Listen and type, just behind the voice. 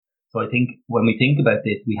So I think when we think about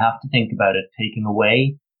this, we have to think about it taking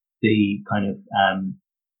away the kind of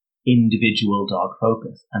individual dog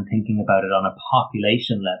focus and thinking about it on a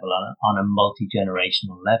population level, on a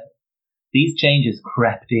multi-generational level. These changes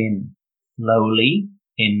crept in slowly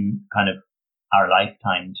in kind of our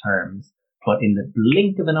lifetime terms, but in the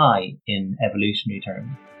blink of an eye in evolutionary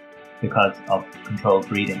terms because of controlled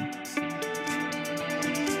breeding.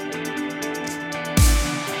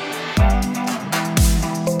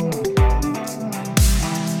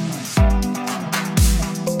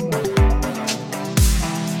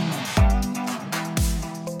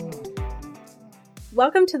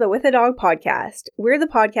 Welcome to the With a Dog podcast. We're the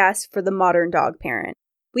podcast for the modern dog parent.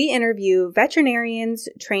 We interview veterinarians,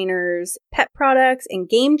 trainers, pet products, and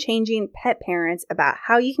game-changing pet parents about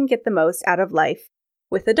how you can get the most out of life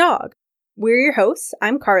with a dog. We're your hosts.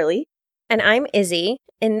 I'm Carly. And I'm Izzy.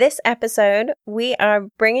 In this episode, we are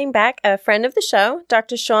bringing back a friend of the show,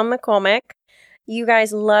 Dr. Sean McCormack. You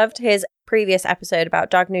guys loved his previous episode about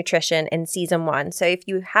dog nutrition in season 1. So if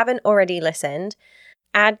you haven't already listened,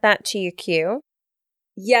 add that to your queue.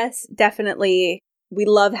 Yes, definitely. We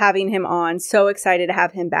love having him on. So excited to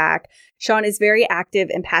have him back. Sean is very active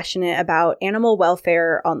and passionate about animal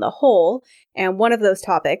welfare on the whole, and one of those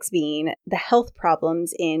topics being the health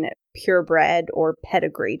problems in purebred or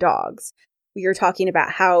pedigree dogs. We are talking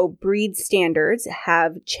about how breed standards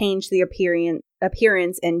have changed the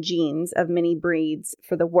appearance and genes of many breeds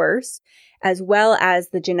for the worse, as well as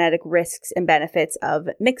the genetic risks and benefits of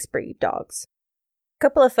mixed breed dogs.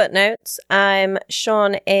 Couple of footnotes.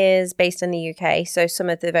 Sean is based in the UK, so some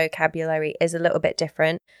of the vocabulary is a little bit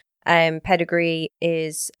different. Pedigree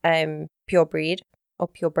is pure breed or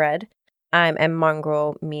purebred, and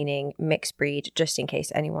mongrel meaning mixed breed, just in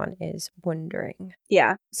case anyone is wondering.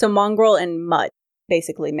 Yeah, so mongrel and mutt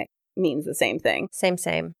basically means the same thing.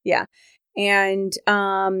 Same. Yeah, and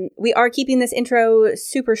we are keeping this intro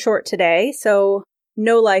super short today, so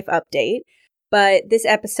no life update. But this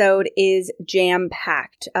episode is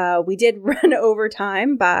jam-packed. We did run over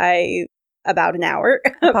time by about an hour.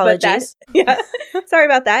 Apologies. Sorry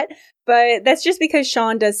about that. But that's just because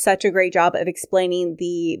Sean does such a great job of explaining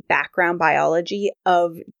the background biology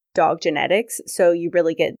of dog genetics. So you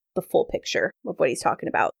really get the full picture of what he's talking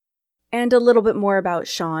about. And a little bit more about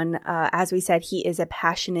Sean. As we said, he is a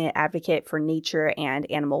passionate advocate for nature and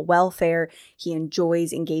animal welfare. He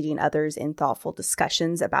enjoys engaging others in thoughtful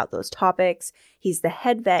discussions about those topics. He's the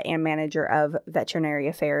head vet and manager of veterinary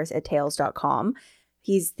affairs at tails.com.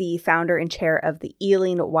 He's the founder and chair of the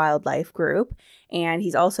Ealing Wildlife Group. And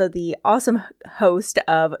he's also the awesome host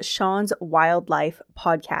of Sean's Wildlife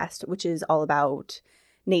podcast, which is all about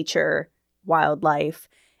nature, wildlife.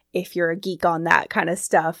 If you're a geek on that kind of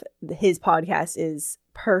stuff, his podcast is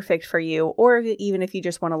perfect for you. Or even if you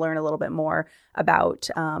just want to learn a little bit more about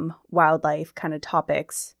wildlife kind of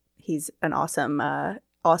topics, he's an awesome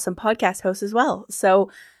podcast host as well.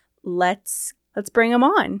 So let's bring him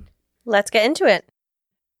on. Let's get into it.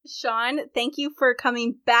 Sean, thank you for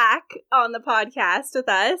coming back on the podcast with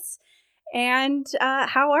us. And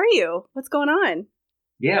how are you? What's going on?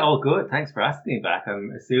 Yeah, all good. Thanks for asking me back.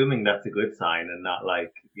 I'm assuming that's a good sign and not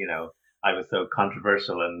like, I was so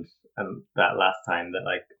controversial and that last time that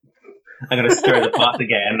like I'm going to stir the pot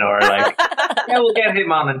again or like, yeah, we'll get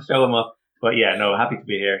him on and show him up. But yeah, no, happy to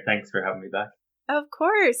be here. Thanks for having me back. Of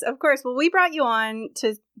course. Well, we brought you on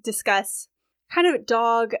to discuss kind of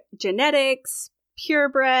dog genetics,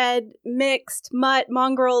 purebred, mixed, mutt,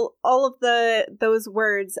 mongrel, all of those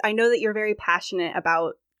words. I know that you're very passionate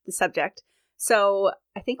about the subject. So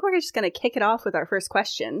I think we're just going to kick it off with our first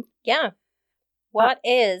question. Yeah.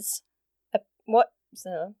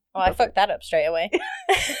 I fucked that up straight away.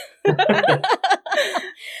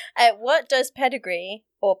 What does pedigree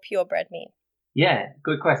or purebred mean? Yeah,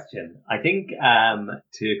 good question. I think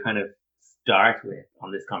to kind of start with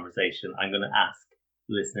on this conversation, I'm going to ask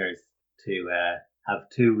listeners to have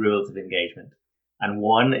 2 rules of engagement. And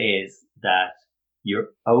one is that you're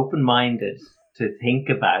open-minded to think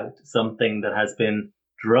about something that has been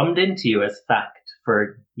drummed into you as fact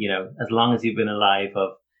for, as long as you've been alive,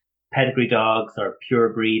 of pedigree dogs or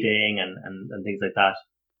pure breeding and things like that,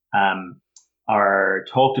 are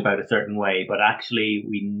talked about a certain way, but actually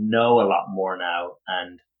we know a lot more now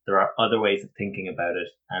and there are other ways of thinking about it.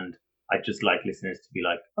 And I'd just like listeners to be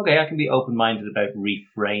like, okay, I can be open-minded about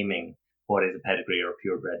reframing what is a pedigree or a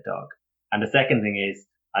purebred dog. And the second thing is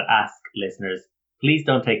I'd ask listeners, please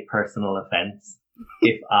don't take personal offense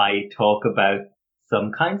if I talk about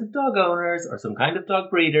some kinds of dog owners or some kind of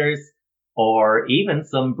dog breeders or even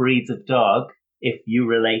some breeds of dog. If you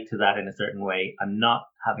relate to that in a certain way, I'm not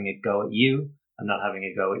having a go at you. I'm not having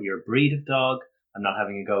a go at your breed of dog. I'm not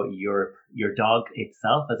having a go at your dog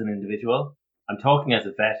itself as an individual. I'm talking as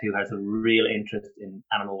a vet who has a real interest in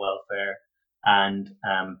animal welfare, and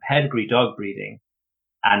pedigree dog breeding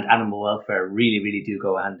and animal welfare really, really do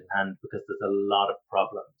go hand in hand, because there's a lot of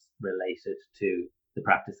problems related to the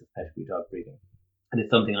practice of pedigree dog breeding. And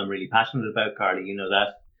it's something I'm really passionate about, Carly. You know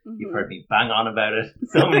that. You've heard me bang on about it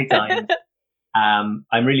so many times.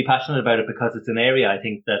 I'm really passionate about it because it's an area I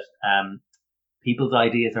think that people's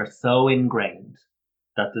ideas are so ingrained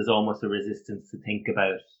that there's almost a resistance to think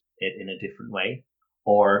about it in a different way.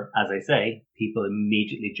 Or, as I say, people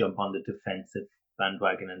immediately jump on the defensive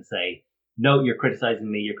bandwagon and say, no, you're criticizing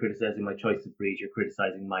me, you're criticizing my choice of breed, you're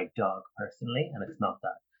criticizing my dog personally, and it's not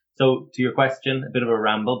that. So to your question, a bit of a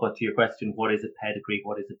ramble, but to your question, what is a pedigree?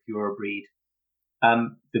 What is a pure breed?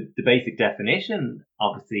 The basic definition,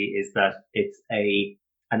 obviously, is that it's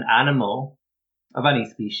an animal of any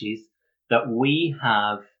species that we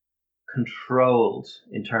have controlled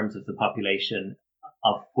in terms of the population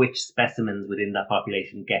of which specimens within that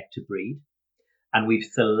population get to breed. And we've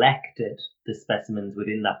selected the specimens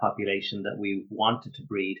within that population that we wanted to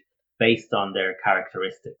breed based on their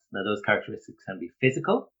characteristics. Now, those characteristics can be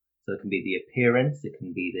physical, so it can be the appearance, it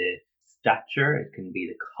can be the stature, it can be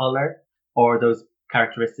the color, or those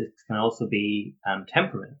characteristics can also be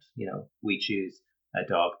temperament. You know, we choose a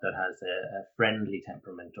dog that has a friendly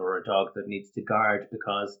temperament, or a dog that needs to guard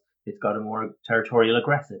because it's got a more territorial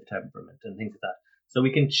aggressive temperament, and things like that. So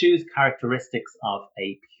we can choose characteristics of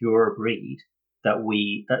a pure breed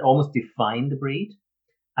that almost define the breed.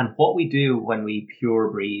 And what we do when we pure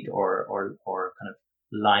breed or kind of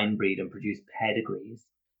line breed and produce pedigrees,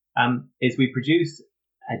 is we produce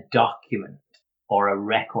a document or a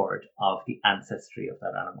record of the ancestry of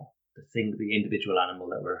that animal, the individual animal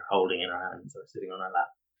that we're holding in our hands or sitting on our lap,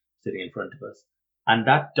 sitting in front of us. And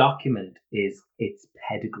that document is its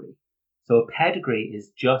pedigree. So a pedigree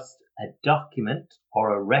is just a document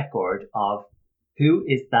or a record of who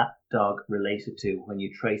is that dog related to when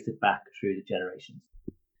you trace it back through the generations.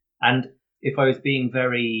 And if I was being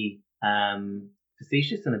very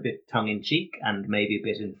facetious and a bit tongue-in-cheek and maybe a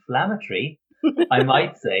bit inflammatory, I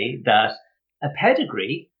might say that a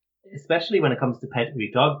pedigree, especially when it comes to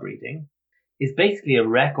pedigree dog breeding, is basically a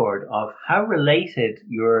record of how related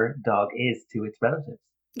your dog is to its relatives.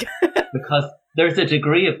 Because there's a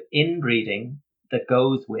degree of inbreeding that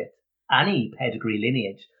goes with any pedigree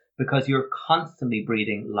lineage, because you're constantly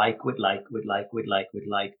breeding like with like with like with like with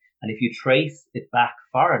like. And if you trace it back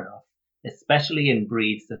far enough, especially in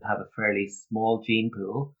breeds that have a fairly small gene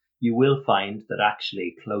pool, you will find that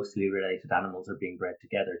actually closely related animals are being bred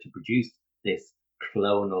together to produce this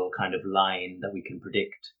clonal kind of line that we can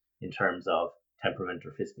predict in terms of temperament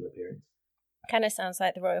or physical appearance. Kind of sounds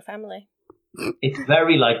like the royal family. It's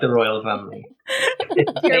very like the royal family.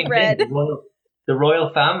 Purebred. The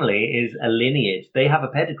royal family is a lineage. They have a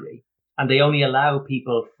pedigree, and they only allow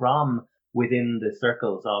people from within the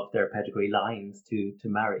circles of their pedigree lines to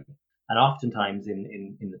marry. And oftentimes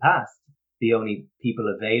in the past, the only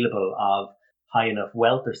people available of high enough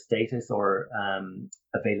wealth or status or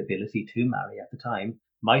availability to marry at the time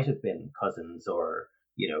might have been cousins or,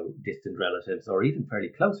 distant relatives or even fairly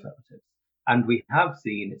close relatives. And we have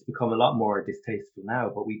seen, it's become a lot more distasteful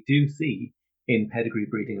now, but we do see in pedigree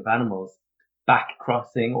breeding of animals back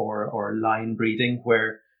crossing or line breeding,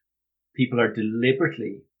 where people are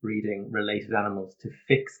deliberately breeding related animals to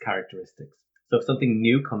fix characteristics. So if something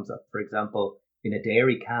new comes up, for example, in a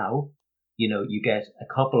dairy cow, you get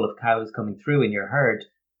a couple of cows coming through in your herd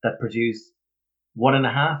that produce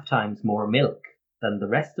 1.5 times more milk than the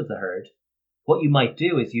rest of the herd. What you might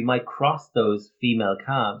do is you might cross those female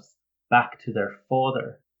calves back to their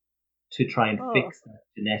father to try and fix that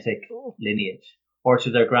genetic lineage, or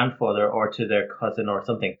to their grandfather or to their cousin or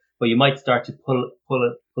something. But you might start to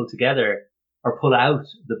pull together or pull out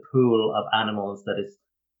the pool of animals that is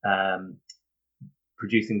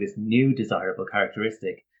producing this new desirable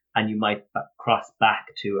characteristic, and you might cross back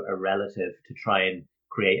to a relative to try and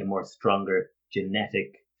create a more stronger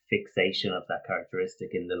genetic fixation of that characteristic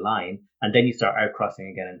in the line, and then you start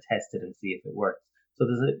outcrossing again and test it and see if it works. So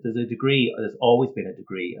there's always been a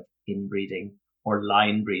degree of inbreeding or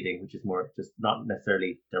line breeding, which is more just not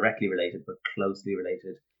necessarily directly related, but closely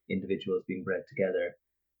related individuals being bred together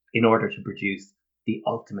in order to produce the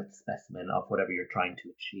ultimate specimen of whatever you're trying to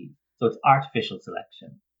achieve. So it's artificial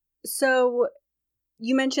selection. So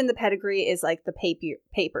you mentioned the pedigree is like the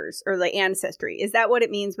papers or the ancestry. Is that what it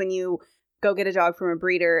means when you go get a dog from a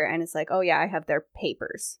breeder and it's like, oh yeah, I have their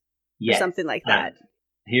papers? Yes, or something like that.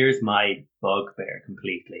 Here's my bugbear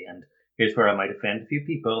completely, and here's where I might offend a few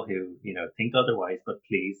people who, think otherwise, but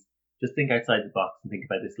please just think outside the box and think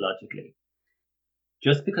about this logically.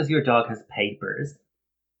 just because your dog has papers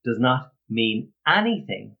does not mean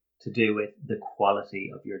anything to do with the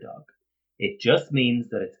quality of your dog. It just means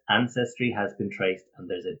that its ancestry has been traced and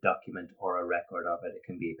there's a document or a record of it. It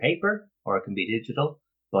can be paper or it can be digital,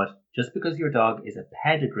 but just because your dog is a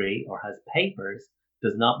pedigree or has papers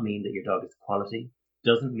does not mean that your dog is quality,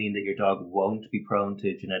 doesn't mean that your dog won't be prone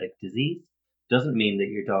to genetic disease, doesn't mean that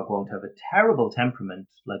your dog won't have a terrible temperament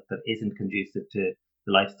like that isn't conducive to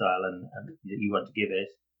the lifestyle and that you want to give it,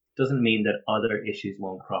 doesn't mean that other issues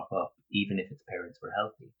won't crop up even if its parents were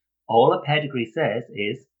healthy. All a pedigree says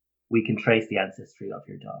is we can trace the ancestry of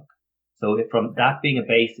your dog. So from that being a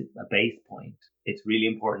base point, it's really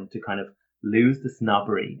important to kind of lose the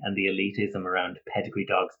snobbery and the elitism around pedigree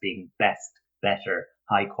dogs being best, better,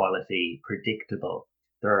 high quality, predictable.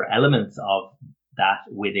 There are elements of that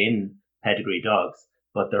within pedigree dogs,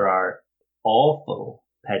 but there are awful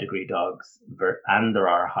pedigree dogs and there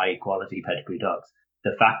are high quality pedigree dogs.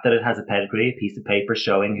 The fact that it has a pedigree, a piece of paper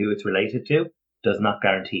showing who it's related to, does not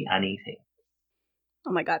guarantee anything.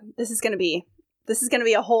 Oh my God, this is gonna be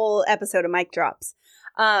a whole episode of mic drops.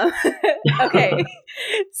 Okay,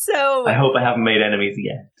 so I hope I haven't made enemies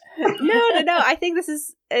yet. No. I think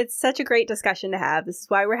it's such a great discussion to have. This is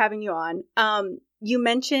why we're having you on. You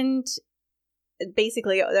mentioned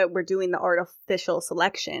basically that we're doing the artificial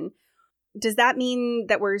selection. Does that mean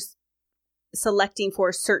that we're selecting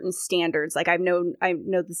for certain standards? Like I know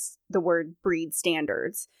the word breed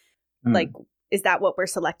standards. Like, is that what we're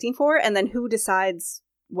selecting for? And then who decides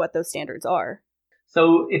what those standards are?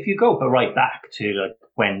 So if you go right back to like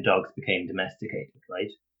when dogs became domesticated,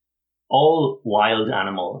 right? All wild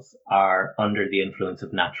animals are under the influence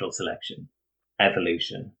of natural selection,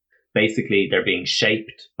 evolution. Basically, they're being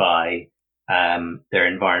shaped by their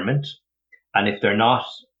environment. And if they're not,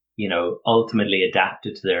 ultimately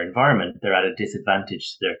adapted to their environment, they're at a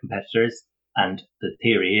disadvantage to their competitors. And the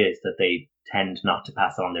theory is that they tend not to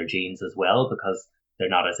pass on their genes as well because they're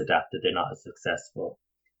not as adapted, they're not as successful.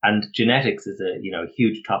 And genetics is a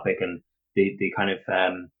huge topic, and the kind of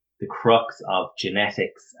the crux of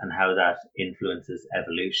genetics and how that influences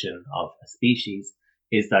evolution of a species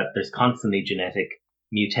is that there's constantly genetic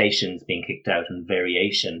mutations being kicked out and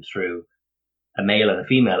variation through a male and a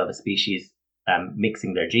female of a species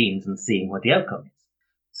mixing their genes and seeing what the outcome is.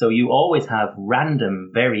 So you always have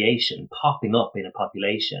random variation popping up in a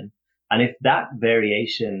population. And if that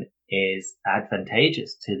variation is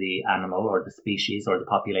advantageous to the animal or the species or the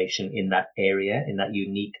population in that area, in that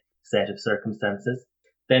unique set of circumstances,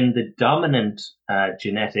 then the dominant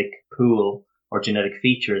genetic pool or genetic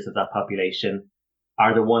features of that population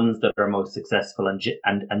are the ones that are most successful, and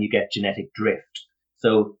you get genetic drift.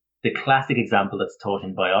 So the classic example that's taught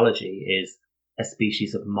in biology is a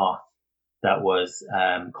species of moth that was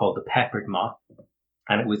called the peppered moth,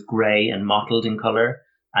 and it was grey and mottled in colour.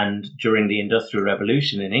 And during the Industrial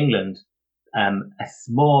Revolution in England, a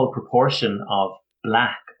small proportion of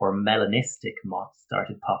black or melanistic moths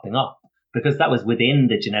started popping up because that was within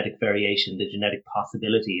the genetic variation, the genetic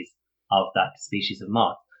possibilities of that species of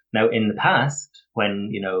moth. Now, in the past,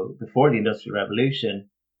 when, before the Industrial Revolution,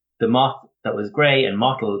 the moth that was grey and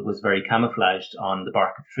mottled was very camouflaged on the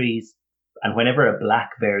bark of trees. And whenever a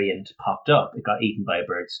black variant popped up, it got eaten by a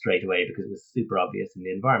bird straight away because it was super obvious in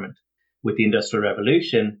the environment. With the Industrial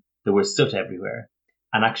Revolution, there was soot everywhere.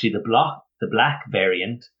 And actually the black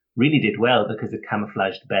variant really did well because it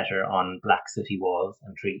camouflaged better on black sooty walls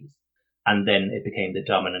and trees. And then it became the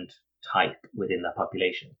dominant type within that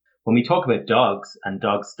population. When we talk about dogs and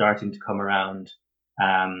dogs starting to come around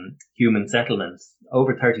human settlements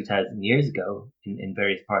over 30,000 years ago in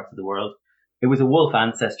various parts of the world, it was a wolf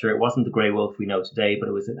ancestor. It wasn't the grey wolf we know today, but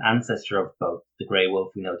it was an ancestor of both the grey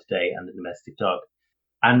wolf we know today and the domestic dog.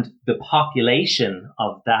 And the population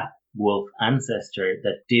of that wolf ancestor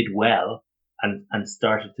that did well and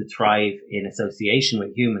started to thrive in association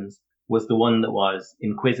with humans was the one that was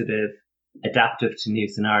inquisitive, adaptive to new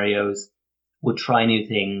scenarios, would try new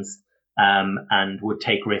things, and would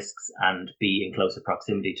take risks and be in closer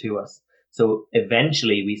proximity to us. So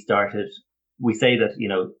eventually we say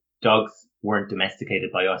that, dogs weren't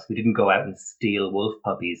domesticated by us. We didn't go out and steal wolf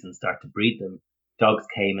puppies and start to breed them. Dogs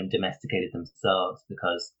came and domesticated themselves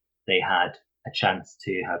because they had a chance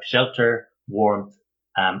to have shelter, warmth,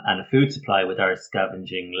 and a food supply with our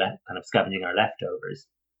scavenging our leftovers.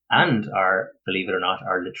 And believe it or not,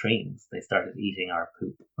 our latrines. They started eating our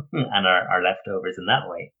poop and our leftovers in that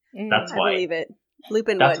way. That's why. I believe it.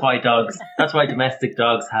 Lupin that's would. That's why domestic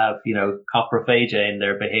dogs have, coprophagia in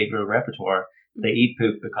their behavioral repertoire. They eat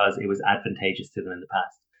poop because it was advantageous to them in the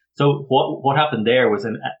past. So what happened there was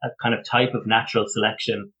a kind of type of natural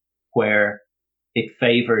selection where it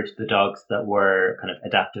favored the dogs that were kind of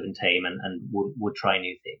adaptive and tame and would try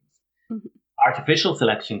new things. Mm-hmm. Artificial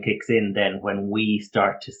selection kicks in then when we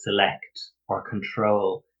start to select or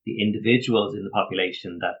control the individuals in the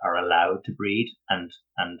population that are allowed to breed and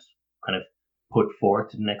kind of put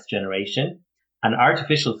forth to the next generation. And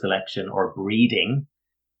artificial selection or breeding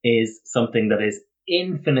is something that is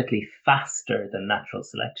infinitely faster than natural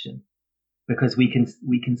selection, because we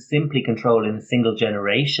can simply control in a single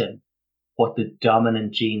generation what the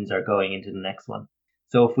dominant genes are going into the next one.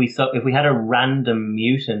 So if we had a random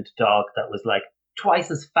mutant dog that was like twice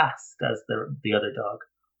as fast as the other dog,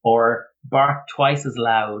 or barked twice as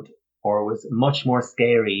loud, or was much more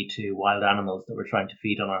scary to wild animals that were trying to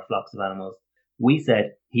feed on our flocks of animals, we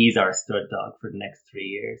said he's our stud dog for the next 3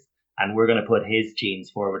 years, and we're going to put his genes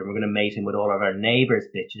forward, and we're going to mate him with all of our neighbors'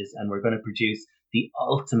 bitches, and we're going to produce the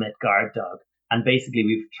ultimate guard dog. And basically,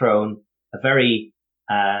 we've thrown a very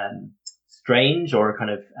strange or kind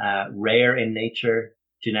of rare in nature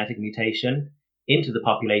genetic mutation into the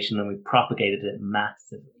population, and we've propagated it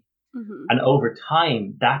massively. Mm-hmm. And over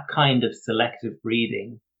time, that kind of selective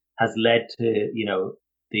breeding has led to,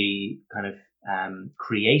 the kind of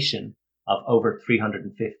creation of over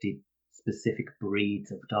 350 specific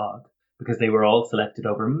breeds of dog, because they were all selected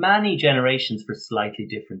over many generations for slightly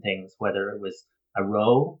different things, whether it was a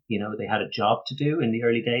row, they had a job to do in the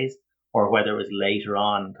early days, or whether it was later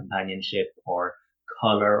on companionship or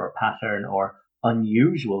color or pattern or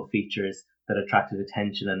unusual features that attracted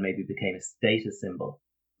attention and maybe became a status symbol,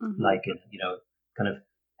 mm-hmm. like, kind of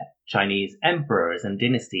Chinese emperors and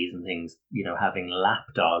dynasties and things, having lap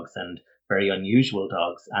dogs and very unusual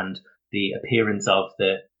dogs, and the appearance of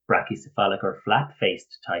the brachycephalic or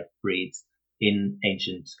flat-faced type breeds in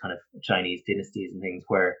ancient kind of Chinese dynasties and things,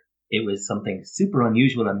 where it was something super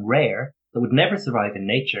unusual and rare that would never survive in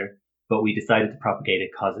nature, but we decided to propagate it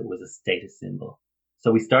because it was a status symbol.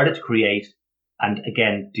 So we started to create, and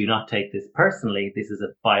again, do not take this personally, this is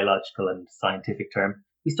a biological and scientific term,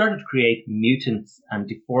 we started to create mutants and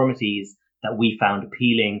deformities that we found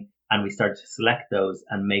appealing, and we started to select those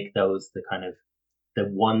and make those the kind of the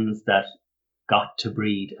ones that got to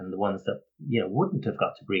breed and the ones that wouldn't have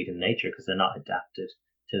got to breed in nature because they're not adapted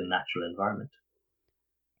to the natural environment.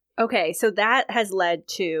 Okay, so that has led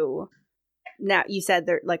to, now you said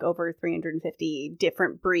there like over 350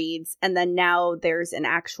 different breeds, and then now there's an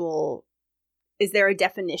actual, is there a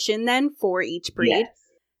definition then for each breed?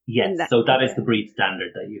 Yes. So that is the breed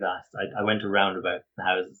standard that you've asked. I went around about the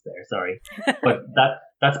houses there, sorry. But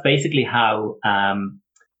that's basically how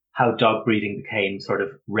dog breeding became sort of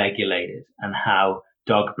regulated and how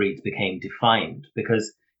dog breeds became defined.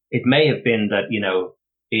 Because it may have been that,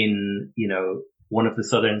 in, one of the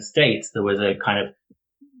southern states, there was a kind of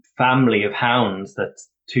family of hounds that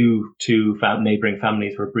two neighboring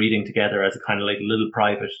families were breeding together as a kind of like little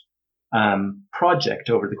private project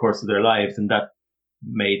over the course of their lives. And that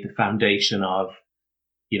made the foundation of,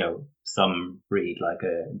 some breed like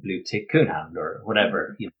a blue tick coonhound or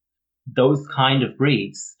whatever. Those kind of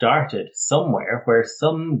breeds started somewhere where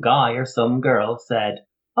some guy or some girl said,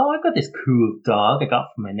 oh, I've got this cool dog I got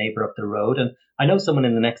from my neighbor up the road, and I know someone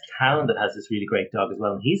in the next town that has this really great dog as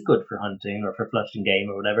well, and he's good for hunting or for flushing game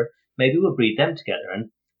or whatever. Maybe we'll breed them together. And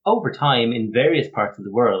over time, in various parts of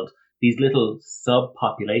the world, these little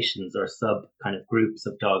sub-populations or sub kind of groups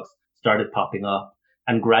of dogs started popping up.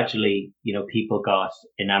 And gradually, people got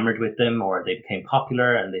enamored with them, or they became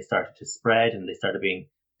popular and they started to spread and they started being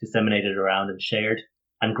disseminated around and shared.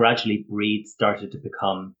 And gradually breeds started to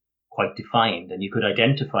become quite defined. And you could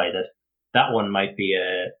identify that one might be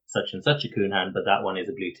a such and such a coonhound, but that one is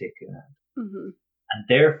a blue tick coonhound. Mm-hmm. And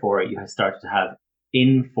therefore, you have started to have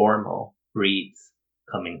informal breeds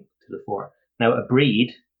coming to the fore. Now, a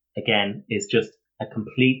breed, again, is just a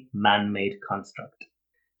complete man-made construct.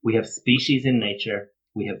 We have species in nature,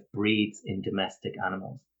 we have breeds in domestic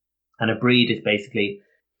animals. And a breed is basically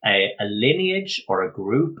a lineage or a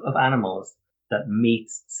group of animals that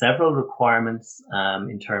meets several requirements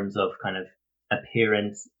in terms of kind of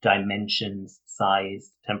appearance, dimensions, size,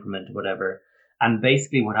 temperament, whatever. And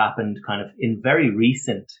basically what happened kind of in very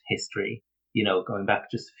recent history, going back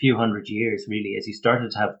just a few hundred years really, is you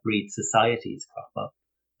started to have breed societies crop up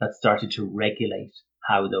that started to regulate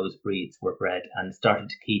how those breeds were bred and started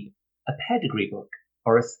to keep a pedigree book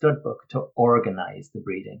or a stud book to organize the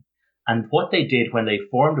breeding. And what they did when they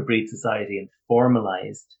formed a breed society and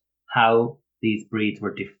formalized how these breeds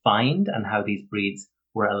were defined and how these breeds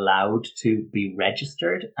were allowed to be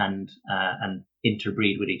registered and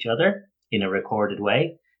interbreed with each other in a recorded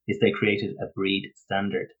way, is they created a breed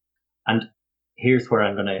standard. And here's where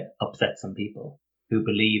I'm going to upset some people who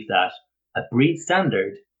believe that a breed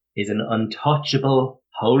standard is an untouchable,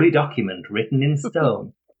 holy document written in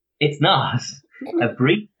stone. It's not. A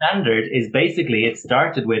breed standard is basically, it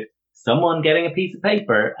started with someone getting a piece of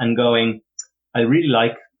paper and going, I really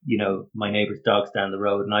like, my neighbor's dogs down the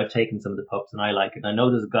road, and I've taken some of the pups and I like it. I know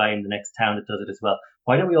there's a guy in the next town that does it as well.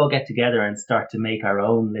 Why don't we all get together and start to make our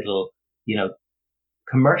own little,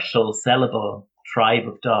 commercial sellable tribe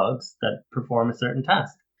of dogs that perform a certain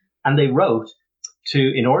task? And they wrote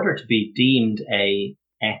in order to be deemed a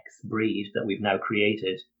X breed that we've now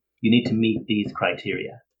created, you need to meet these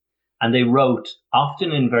criteria. And they wrote,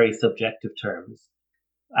 often in very subjective terms,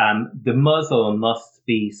 the muzzle must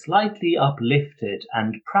be slightly uplifted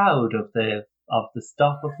and proud of the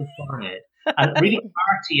stop of the forehead, and really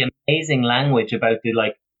arty, amazing language about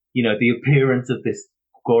the appearance of this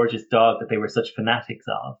gorgeous dog that they were such fanatics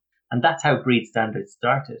of. And that's how breed standards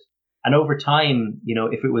started. And over time,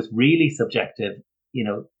 if it was really subjective,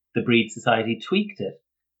 the breed society tweaked it,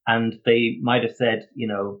 and they might have said,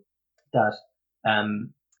 that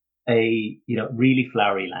really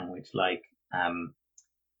flowery language like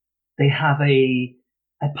they have a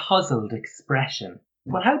puzzled expression.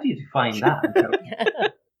 Well, how do you define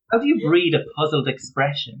that? How do you breed a puzzled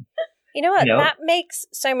expression? You know what? That makes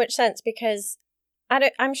so much sense, because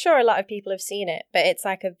I'm sure a lot of people have seen it, but it's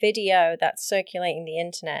like a video that's circulating the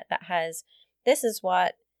internet that has, this is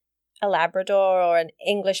what a Labrador or an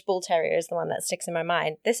English Bull Terrier is the one that sticks in my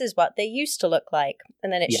mind. This is what they used to look like.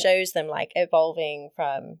 And then it shows them like evolving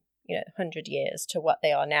from, 100 years to what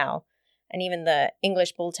they are now. And even the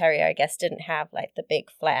English Bull Terrier, I guess, didn't have like the big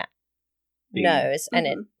flat nose, and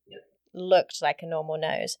it looked like a normal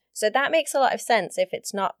nose. So that makes a lot of sense. If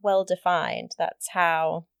it's not well defined, that's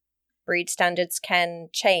how breed standards can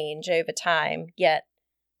change over time, yet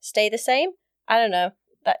stay the same. I don't know.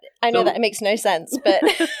 I know that it makes no sense, but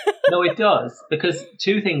no, it does, because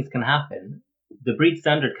two things can happen. The breed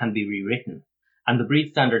standard can be rewritten, and the breed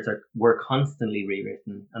standards were constantly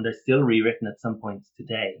rewritten, and they're still rewritten at some points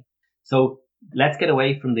today. So let's get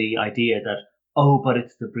away from the idea that, but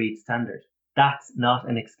it's the breed standard. That's not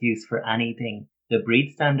an excuse for anything. The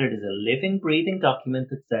breed standard is a living, breathing document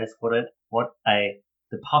that says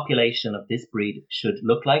the population of this breed should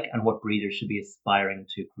look like and what breeders should be aspiring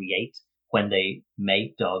to create when they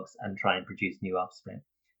mate dogs and try and produce new offspring.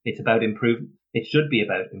 It's about it should be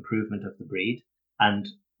about improvement of the breed. And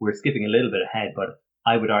we're skipping a little bit ahead, but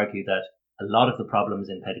I would argue that a lot of the problems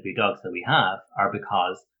in pedigree dogs that we have are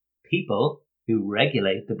because people who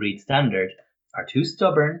regulate the breed standard are too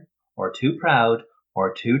stubborn or too proud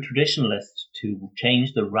or too traditionalist to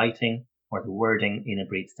change the writing or the wording in a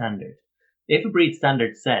breed standard. If a breed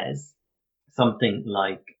standard says something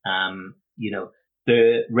like,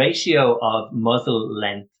 the ratio of muzzle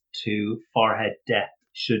length to forehead depth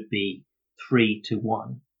should be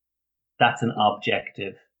 3:1, that's an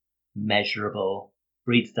objective, measurable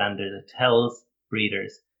breed standard that tells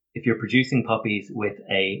breeders, if you're producing puppies with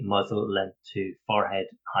a muzzle length to forehead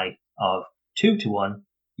height of 2:1,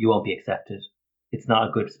 you won't be accepted. It's not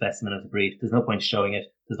a good specimen of the breed. There's no point showing it.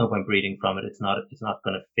 There's no point breeding from it. It's not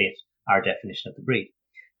going to fit our definition of the breed.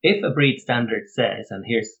 If a breed standard says, and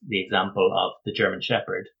here's the example of the German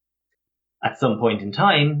Shepherd, at some point in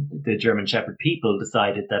time, the German Shepherd people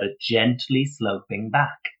decided that a gently sloping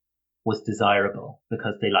back was desirable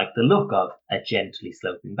because they liked the look of a gently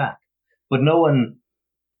sloping back. But no one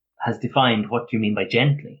has defined what do you mean by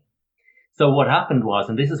gently. So what happened was,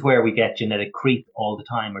 and this is where we get genetic creep all the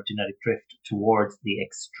time, or genetic drift towards the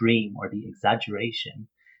extreme or the exaggeration,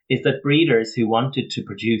 is that breeders who wanted to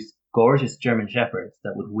produce gorgeous German Shepherds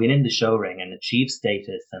that would win in the show ring and achieve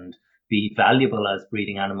status and be valuable as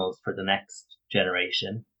breeding animals for the next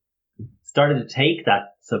generation started to take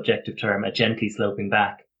that subjective term, a gently sloping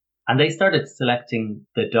back, and they started selecting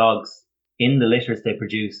the dogs in the litters they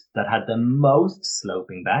produced that had the most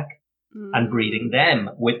sloping back and breeding them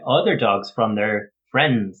with other dogs from their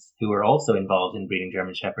friends who were also involved in breeding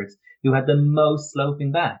German Shepherds who had the most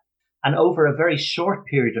sloping back. And over a very short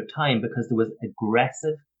period of time, because there was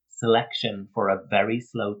aggressive selection for a very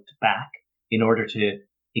sloped back in order to,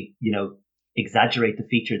 exaggerate the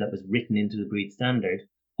feature that was written into the breed standard,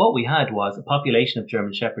 what we had was a population of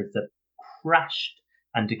German Shepherds that crashed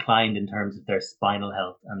and declined in terms of their spinal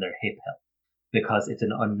health and their hip health, because it's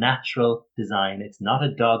an unnatural design. It's not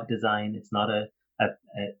a dog design. It's not a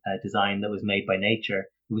design that was made by nature.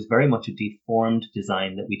 It was very much a deformed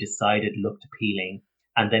design that we decided looked appealing,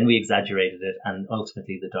 and then we exaggerated it, and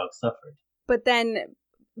ultimately the dog suffered. But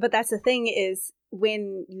that's the thing, is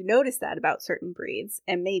when you notice that about certain breeds,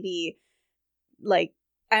 and maybe, like,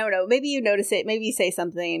 I don't know, maybe you notice it, maybe you say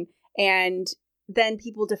something, and then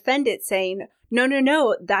people defend it saying,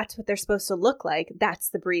 no, that's what they're supposed to look like. That's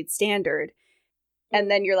the breed standard. And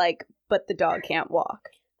then you're like, but the dog can't walk.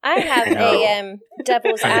 I have a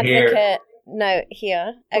devil's advocate note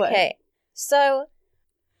here. Okay, so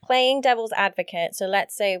playing devil's advocate. So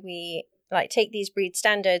let's say we take these breed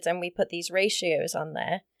standards and we put these ratios on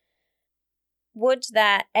there. Would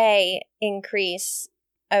that increase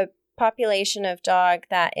a population of dog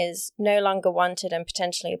that is no longer wanted and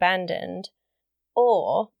potentially abandoned,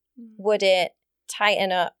 or would it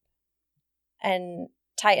tighten up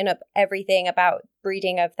everything about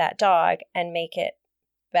breeding of that dog and make it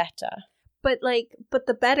better? But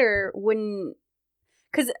the better wouldn't,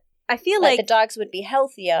 because I feel like the dogs would be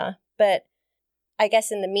healthier, but I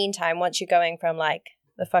guess in the meantime, once you're going from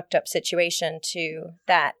the fucked up situation to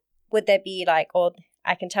that, would there be or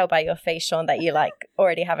I can tell by your face, Sean, that you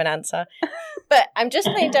already have an answer. But I'm just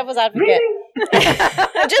playing devil's advocate. Really?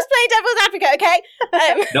 I'm just playing devil's advocate, okay?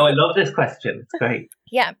 No, I love this question. It's great.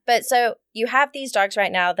 Yeah, but so you have these dogs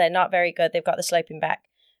right now. They're not very good. They've got the sloping back.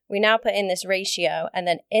 We now put in this ratio. And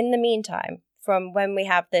then in the meantime, from when we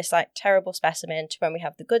have this terrible specimen to when we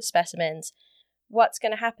have the good specimens, what's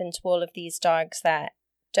going to happen to all of these dogs that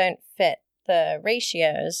don't fit the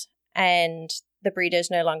ratios and the breeders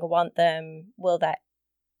no longer want them? Will that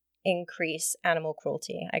increase animal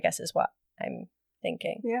cruelty, I guess is what I'm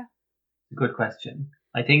thinking. Yeah. Good question.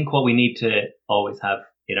 I think what we need to always have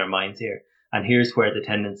in our minds here, and here's where the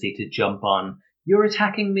tendency to jump on, you're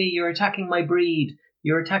attacking me, you're attacking my breed,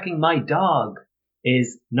 you're attacking my dog,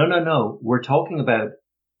 is no. We're talking about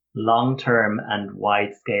long-term and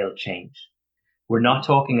wide-scale change. We're not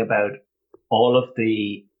talking about all of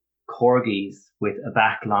the corgis with a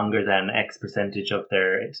back longer than X percentage of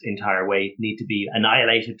their entire weight need to be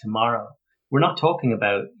annihilated tomorrow. We're not talking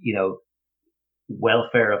about,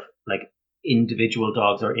 welfare of individual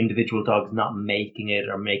dogs or individual dogs not making it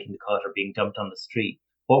or making the cut or being dumped on the street.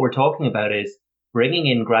 What we're talking about is bringing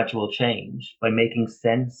in gradual change by making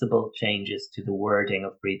sensible changes to the wording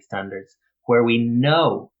of breed standards, where we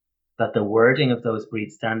know that the wording of those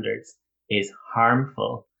breed standards is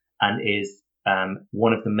harmful and is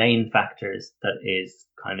one of the main factors that is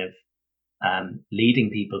kind of leading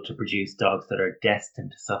people to produce dogs that are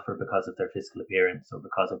destined to suffer because of their physical appearance or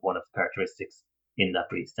because of one of the characteristics in that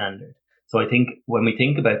breed standard. So I think when we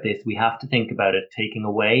think about this, we have to think about it taking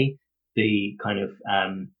away the kind of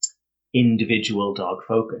individual dog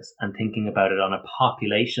focus and thinking about it on a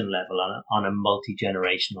population level, on a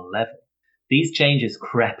multi-generational level. These changes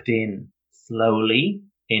crept in slowly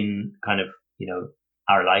in kind of,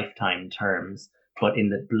 our lifetime terms, but in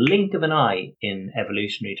the blink of an eye in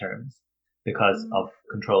evolutionary terms because of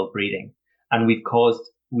controlled breeding. And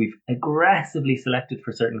we've aggressively selected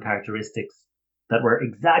for certain characteristics that were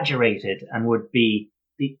exaggerated and would be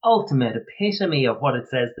the ultimate epitome of what it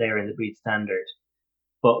says there in the breed standard.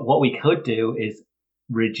 But what we could do is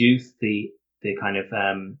reduce the kind of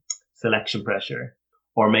selection pressure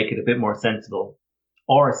or make it a bit more sensible,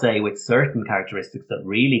 or say with certain characteristics that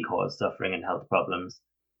really cause suffering and health problems,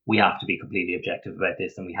 we have to be completely objective about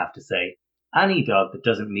this, and we have to say any dog that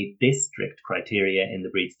doesn't meet this strict criteria in the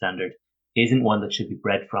breed standard isn't one that should be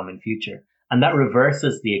bred from in future. And that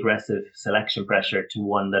reverses the aggressive selection pressure to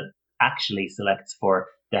one that actually selects for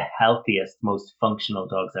the healthiest, most functional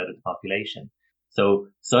dogs out of the population. So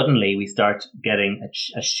suddenly we start getting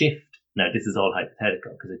a shift. Now, this is all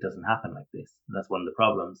hypothetical because it doesn't happen like this. And that's one of the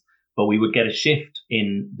problems. But we would get a shift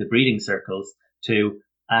in the breeding circles to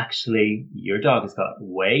actually your dog has got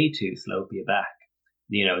way too slopey a back.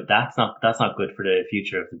 That's not good for the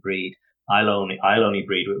future of the breed. I'll only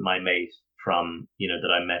breed with my mate from,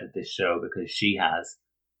 that I met at this show because she has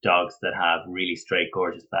dogs that have really straight,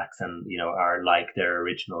 gorgeous backs and, are like their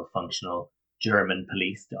original functional German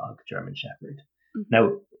police dog, German Shepherd. Mm-hmm. Now,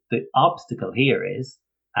 the obstacle here is,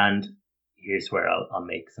 and here's where I'll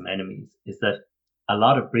make some enemies, is that a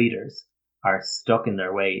lot of breeders are stuck in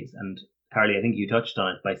their ways. And Carly, I think you touched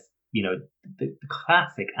on it by, the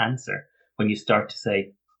classic answer when you start to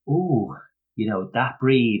say, ooh, that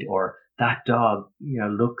breed or that dog,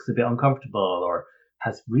 looks a bit uncomfortable or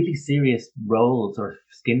has really serious rolls or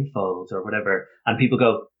skin folds or whatever. And people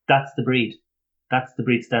go, that's the breed. That's the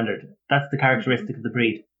breed standard. That's the characteristic of the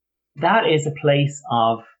breed. That is a place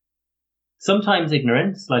of sometimes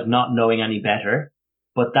ignorance, like not knowing any better.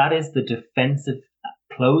 But that is the defensive,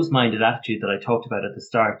 closed-minded attitude that I talked about at the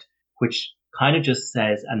start, which kind of just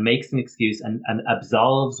says and makes an excuse and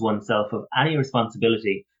absolves oneself of any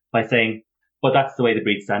responsibility by saying, but that's the way the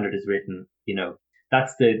breed standard is written.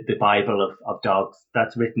 That's the Bible of dogs.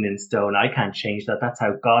 That's written in stone. I can't change that. That's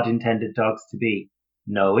how God intended dogs to be.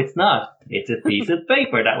 No, it's not. It's a piece of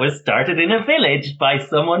paper that was started in a village by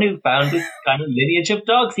someone who found this kind of lineage of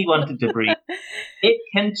dogs he wanted to breed. It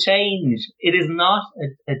can change. It is not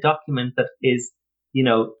a document that is,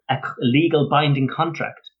 a legal binding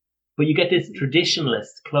contract. But you get this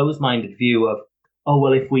traditionalist, close-minded view of, oh,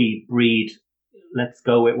 well, if we breed, let's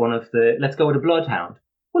go with a bloodhound.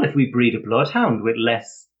 Well, if we breed a bloodhound with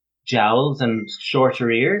less jowls and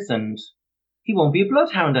shorter ears, and he won't be a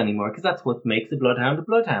bloodhound anymore because that's what makes a bloodhound a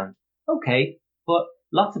bloodhound. Okay, but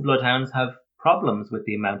lots of bloodhounds have problems with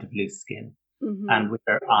the amount of loose skin and with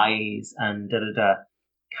their eyes and da-da-da.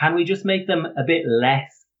 Can we just make them a bit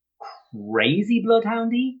less crazy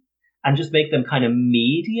bloodhoundy and just make them kind of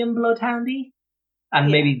medium bloodhoundy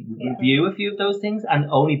and maybe review a few of those things and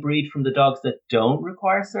only breed from the dogs that don't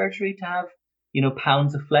require surgery to have,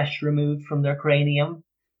 pounds of flesh removed from their cranium?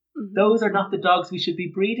 Those are not the dogs we should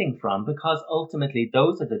be breeding from, because ultimately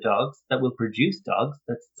those are the dogs that will produce dogs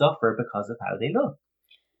that suffer because of how they look.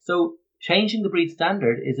 So changing the breed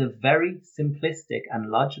standard is a very simplistic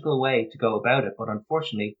and logical way to go about it, but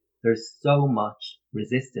unfortunately there's so much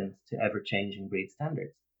resistance to ever changing breed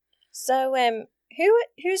standards. So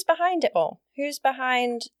who's behind it all? Who's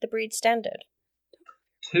behind the breed standard?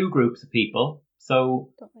 Two groups of people. So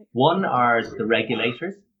one are the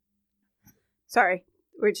regulators. Sorry.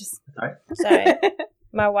 We're just... Sorry.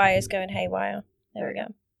 My wire's going haywire. There we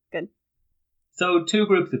go. Good. So two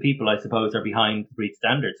groups of people, I suppose, are behind the breed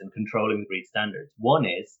standards and controlling the breed standards. One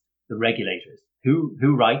is the regulators.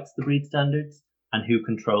 Who writes the breed standards and who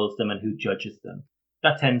controls them and who judges them?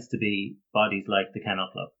 That tends to be bodies like the Kennel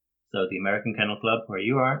Club. So the American Kennel Club, where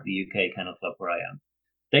you are, the UK Kennel Club, where I am.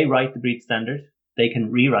 They write the breed standard. They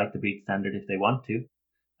can rewrite the breed standard if they want to.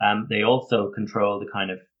 They also control the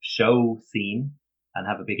kind of show scene and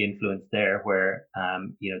have a big influence there where,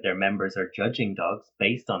 their members are judging dogs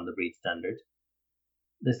based on the breed standard.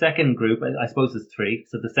 The second group, I suppose there's three.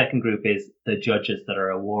 So the second group is the judges that are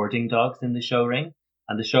awarding dogs in the show ring.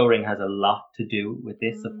 And the show ring has a lot to do with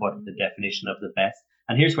this, of what the definition of the best.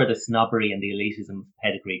 And here's where the snobbery and the elitism of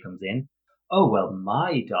pedigree comes in. Oh, well,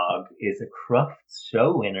 my dog is a Crufts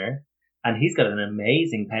show winner and he's got an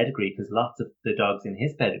amazing pedigree because lots of the dogs in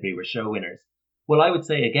his pedigree were show winners. Well, I would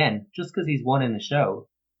say again, just because he's won in a show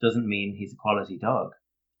doesn't mean he's a quality dog.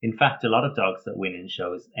 In fact, a lot of dogs that win in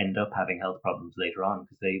shows end up having health problems later on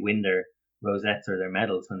because they win their rosettes or their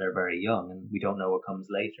medals when they're very young and we don't know what comes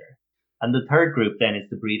later. And the third group then is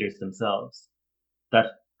the breeders themselves that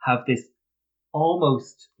have this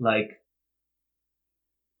almost like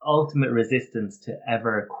ultimate resistance to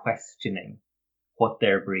ever questioning what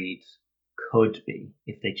their breed could be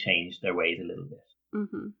if they changed their ways a little bit.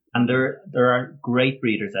 And there are great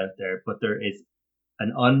breeders out there, but there is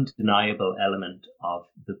an undeniable element of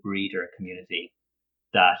the breeder community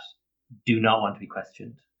that do not want to be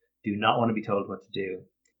questioned, do not want to be told what to do,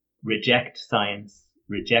 reject science,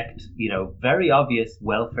 reject, very obvious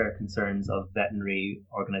welfare concerns of veterinary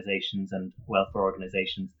organizations and welfare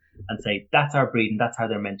organizations and say, that's our breed and that's how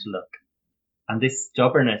they're meant to look. And this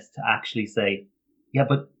stubbornness to actually say, yeah,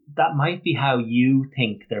 but that might be how you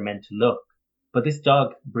think they're meant to look. But this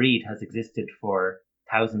dog breed has existed for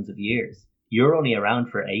thousands of years. You're only around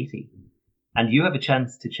for 80. And you have a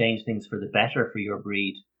chance to change things for the better for your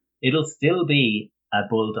breed. It'll still be a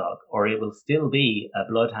bulldog or it will still be a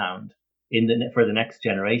bloodhound for the next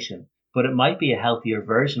generation. But it might be a healthier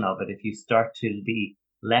version of it if you start to be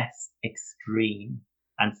less extreme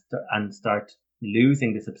and start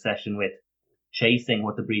losing this obsession with chasing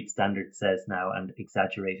what the breed standard says now and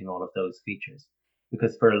exaggerating all of those features.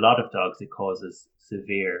 Because for a lot of dogs, it causes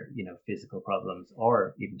severe, physical problems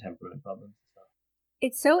or even temperament problems.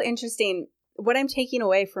 It's so interesting. What I'm taking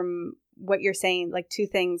away from what you're saying, like two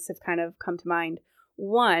things have kind of come to mind.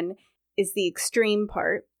 One is the extreme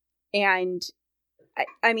part. And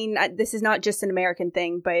I mean, this is not just an American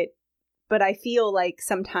thing, but I feel like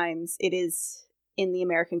sometimes it is in the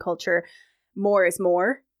American culture, more is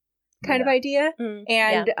more kind of idea.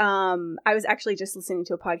 And I was actually just listening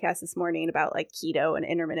to a podcast this morning about like keto and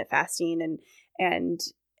intermittent fasting and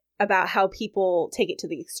about how people take it to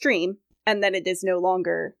the extreme and then it is no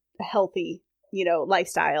longer a healthy,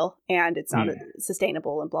 lifestyle and it's not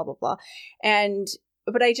sustainable and blah, blah, blah.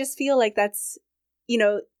 But I just feel like that's,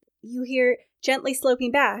 you hear gently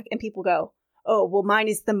sloping back and people go, oh, well, mine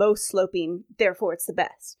is the most sloping, therefore it's the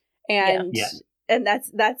best. And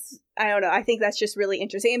that's I don't know. I think that's just really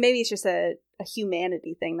interesting. And maybe it's just a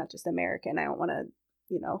humanity thing, not just American. I don't want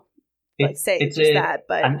to, say it's just that.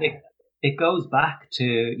 But and it goes back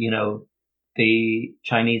to, the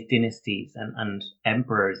Chinese dynasties and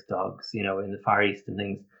emperors' dogs, in the Far East and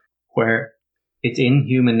things, where it's in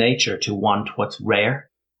human nature to want what's rare.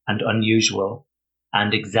 and unusual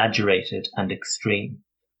and exaggerated and extreme,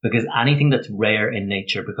 because anything that's rare in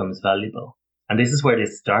nature becomes valuable. And this is where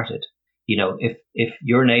this started. If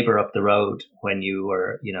your neighbor up the road, when you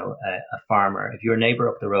were, a farmer, if your neighbor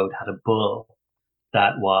up the road had a bull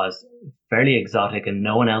that was fairly exotic and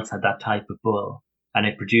no one else had that type of bull, and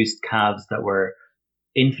it produced calves that were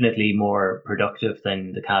infinitely more productive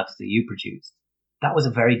than the calves that you produced, that was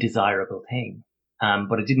a very desirable thing.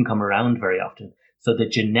 But it didn't come around very often. So the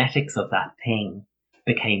genetics of that thing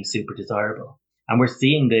became super desirable. And we're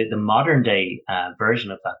seeing the modern day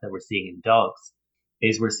version of that we're seeing in dogs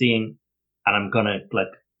is we're seeing, and I'm going to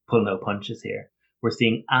pull no punches here, we're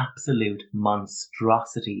seeing absolute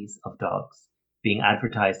monstrosities of dogs being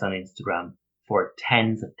advertised on Instagram for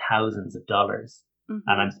tens of thousands of dollars. Mm-hmm.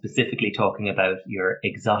 And I'm specifically talking about your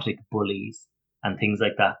exotic bullies and things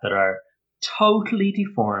like that are totally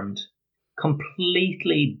deformed,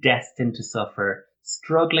 completely destined to suffer,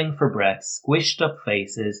 struggling for breath, squished up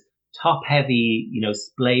faces, top heavy,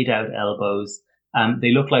 splayed out elbows. They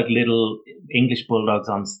look like little English bulldogs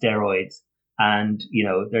on steroids. And,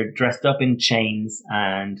 they're dressed up in chains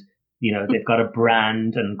and, they've got a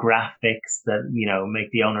brand and graphics that, make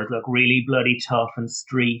the owners look really bloody tough and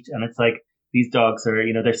street. And it's like, these dogs are,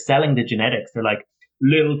 they're selling the genetics. They're like,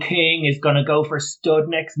 Little King is going to go for stud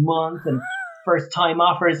next month. And first time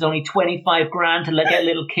offer is only 25 grand to get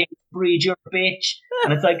Little King breed your bitch.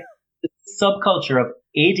 And it's like the subculture of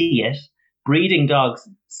idiot breeding dogs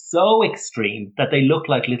so extreme that they look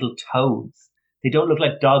like little toads. They don't look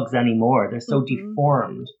like dogs anymore. They're so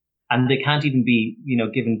deformed, and they can't even be,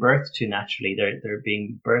 given birth to naturally. They're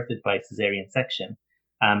being birthed by cesarean section.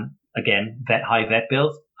 Again, high vet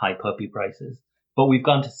bills, high puppy prices. But we've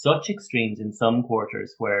gone to such extremes in some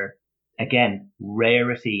quarters where, again,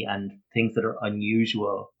 rarity and things that are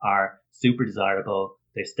unusual are super desirable.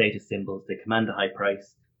 They're status symbols. They command a high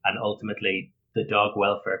price, and ultimately, the dog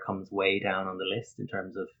welfare comes way down on the list in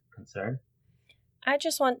terms of concern. I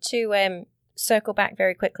just want to circle back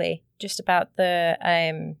very quickly, just about the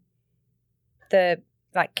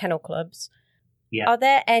kennel clubs. Yeah. Are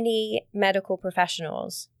there any medical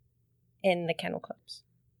professionals in the kennel clubs?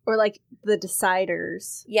 Or the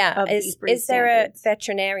deciders? Yeah. Of is there standards? A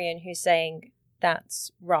veterinarian who's saying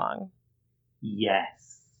that's wrong?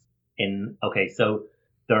 Yes. So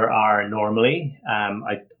there are normally,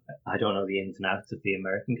 I don't know the ins and outs of the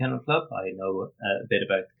American Kennel Club. I know a bit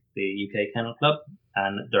about the UK Kennel Club,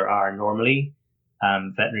 and there are normally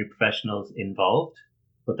veterinary professionals involved,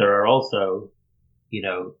 but there are also,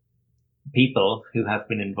 people who have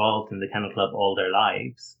been involved in the Kennel Club all their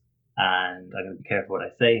lives, and I'm going to be careful what I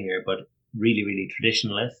say here, but really, really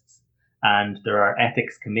traditionalists, and there are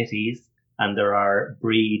ethics committees, and there are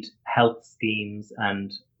breed health schemes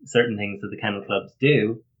and certain things that the Kennel Clubs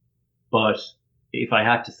do, but if I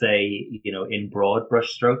had to say, in broad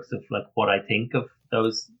brushstrokes of what I think of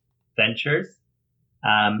those ventures,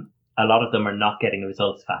 a lot of them are not getting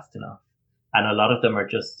results fast enough. And a lot of them are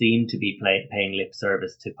just seem to be paying lip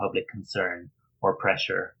service to public concern or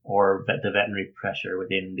pressure or the veterinary pressure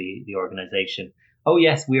within the organization. Oh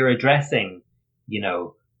yes, we're addressing,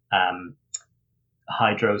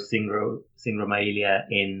 hydrosyndromelia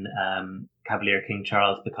in Cavalier King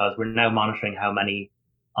Charles because we're now monitoring how many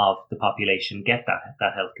of the population get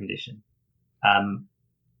that health condition.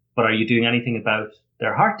 But are you doing anything about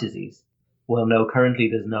their heart disease? Well, no, currently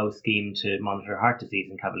there's no scheme to monitor heart disease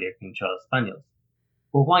in Cavalier King Charles Spaniels.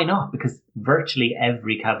 Well, why not? Because virtually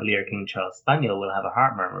every Cavalier King Charles Spaniel will have a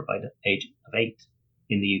heart murmur by the age of 8,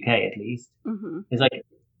 in the UK at least. Mm-hmm. It's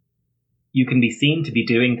you can be seen to be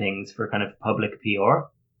doing things for kind of public PR,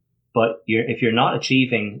 but if you're not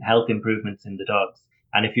achieving health improvements in the dogs,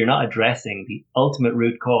 and if you're not addressing the ultimate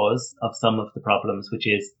root cause of some of the problems, which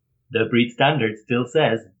is the breed standard still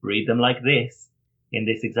says breed them like this in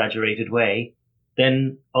this exaggerated way,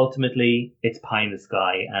 then ultimately it's pie in the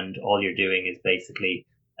sky and all you're doing is basically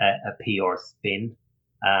a PR spin.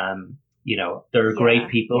 There are great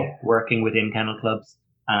people working within kennel clubs,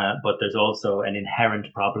 but there's also an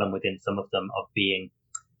inherent problem within some of them of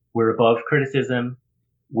we're above criticism.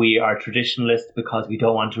 We are traditionalist because we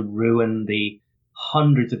don't want to ruin the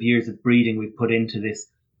hundreds of years of breeding we've put into this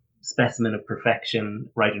specimen of perfection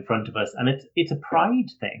right in front of us. And it's a pride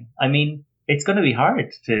thing. I mean, it's going to be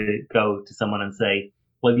hard to go to someone and say,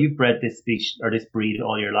 well, you've bred this species or this breed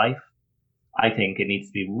all your life. I think it needs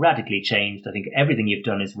to be radically changed. I think everything you've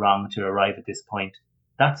done is wrong to arrive at this point.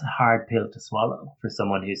 That's a hard pill to swallow for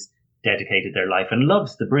someone who's dedicated their life and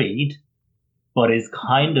loves the breed, but is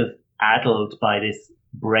kind of addled by this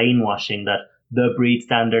brainwashing that the breed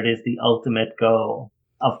standard is the ultimate goal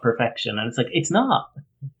of perfection. And it's it's not.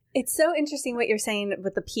 It's so interesting what you're saying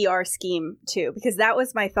with the PR scheme, too, because that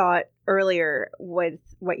was my thought earlier with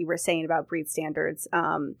what you were saying about breed standards,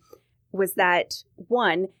 was that,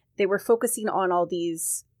 one, they were focusing on all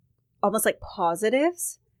these almost like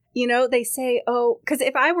positives. You know, they say, oh, because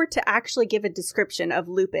if I were to actually give a description of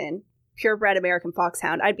Lupin, purebred American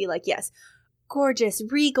foxhound, I'd be like, yes, gorgeous,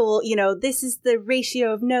 regal, you know, this is the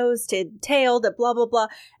ratio of nose to tail, to blah, blah, blah.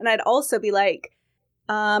 And I'd also be like,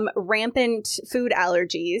 rampant food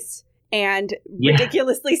allergies and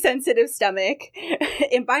ridiculously sensitive stomach,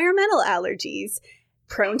 environmental allergies,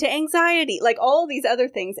 prone to anxiety, like all these other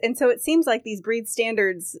things. And so it seems like these breed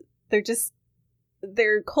standards,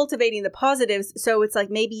 they're cultivating the positives. So it's like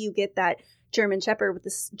maybe you get that German Shepherd with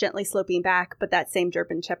this gently sloping back, but that same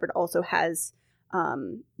German Shepherd also has,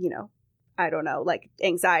 you know, I don't know, like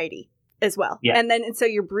anxiety as well. Yeah. And so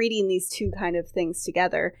you're breeding these two kind of things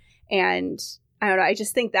together. And I don't know, I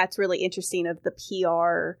just think that's really interesting of the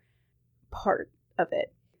PR part of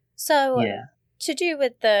it. So to do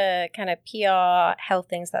with the kind of PR health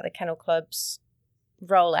things that the kennel clubs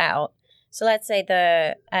roll out. So let's say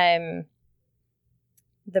the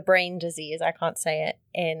brain disease, I can't say it,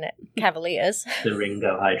 in Cavaliers. The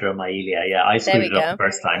rhingohydromyelia. Yeah, I screwed it up the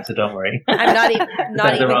first time, so don't worry. I'm not even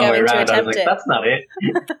going to attempt I was like, it. That's not it.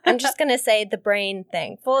 I'm just going to say the brain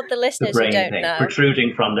thing. For the listeners who don't know.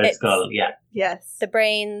 Protruding from their skull, Yes. The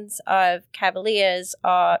brains of Cavaliers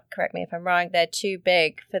are, correct me if I'm wrong, they're too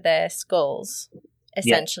big for their skulls,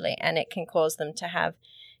 essentially, and it can cause them to have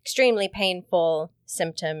extremely painful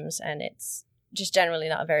symptoms, and it's just generally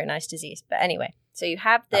not a very nice disease. But anyway. So you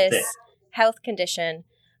have this health condition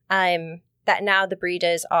that now the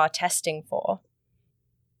breeders are testing for,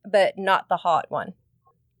 but not the heart one.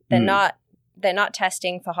 They're not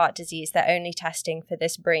testing for heart disease. They're only testing for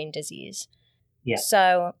this brain disease. Yeah.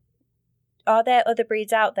 So are there other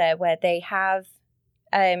breeds out there where they have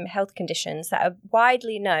health conditions that are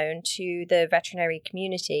widely known to the veterinary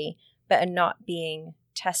community, but are not being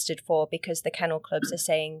tested for because the kennel clubs are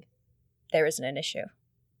saying there isn't an issue?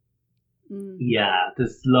 Yeah,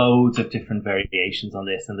 there's loads of different variations on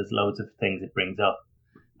this, and there's loads of things it brings up.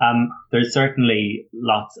 There's certainly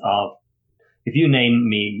lots of, if you name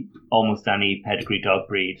me almost any pedigree dog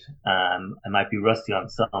breed, I might be rusty on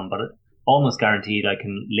some, but almost guaranteed I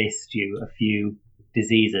can list you a few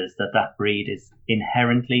diseases that breed is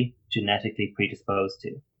inherently genetically predisposed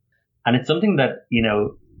to. And it's something that, you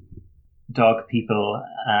know, dog people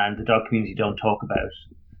and the dog community don't talk about.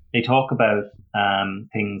 They talk about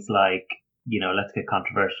things like, you know, let's get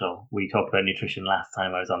controversial. We talked about nutrition last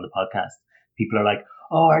time I was on the podcast. People are like,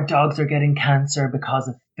 oh, our dogs are getting cancer because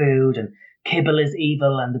of food, and kibble is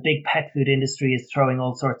evil, and the big pet food industry is throwing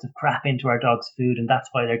all sorts of crap into our dog's food, and that's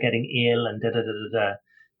why they're getting ill, and da-da-da-da-da.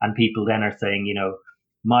 And people then are saying, you know,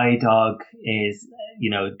 my dog is, you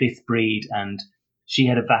know, this breed, and she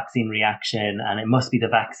had a vaccine reaction, and it must be the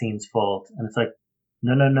vaccine's fault. And it's like,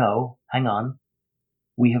 no, hang on.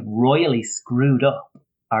 We have royally screwed up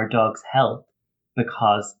our dog's health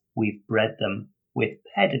because we've bred them with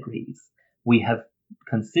pedigrees. We have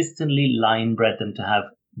consistently line bred them to have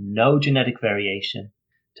no genetic variation,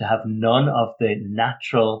 to have none of the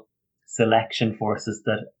natural selection forces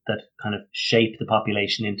that kind of shape the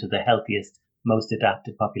population into the healthiest, most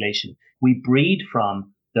adapted population. We breed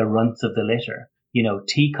from the runts of the litter. You know,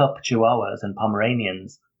 teacup Chihuahuas and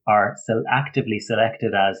Pomeranians are actively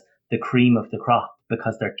selected as the cream of the crop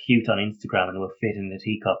because they're cute on Instagram and will fit in a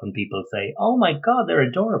teacup, and people say, oh my God, they're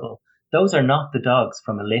adorable. Those are not the dogs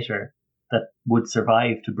from a litter that would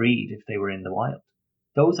survive to breed if they were in the wild.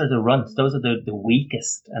 Those are the runts. Those are the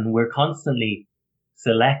weakest. And we're constantly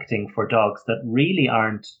selecting for dogs that really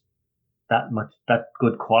aren't that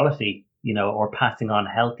good quality, you know, or passing on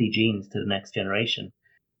healthy genes to the next generation.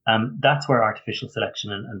 That's where artificial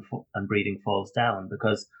selection and breeding falls down,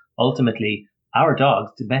 because ultimately our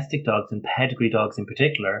dogs, domestic dogs and pedigree dogs in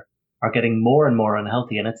particular, are getting more and more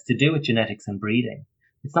unhealthy. And it's to do with genetics and breeding.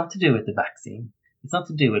 It's not to do with the vaccine. It's not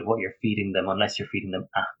to do with what you're feeding them, unless you're feeding them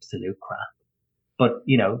absolute crap. But,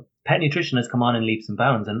 you know, pet nutrition has come on in leaps and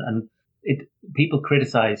bounds, and people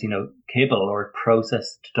criticize, you know, kibble or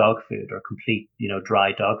processed dog food or complete, you know,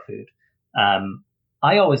 dry dog food.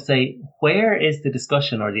 I always say, where is the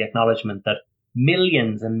discussion or the acknowledgement that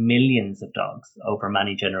millions and millions of dogs over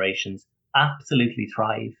many generations absolutely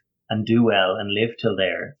thrive and do well and live till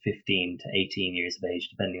they're 15 to 18 years of age,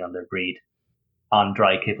 depending on their breed, on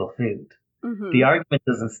dry kibble food? Mm-hmm. The argument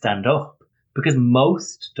doesn't stand up because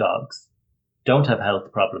most dogs don't have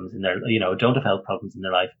health problems in their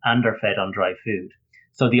life and are fed on dry food.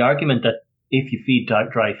 So the argument that if you feed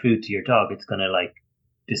dry food to your dog, it's going to like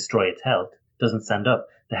destroy its health doesn't stand up.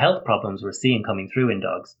 the health problems we're seeing coming through in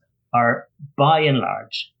dogs are by and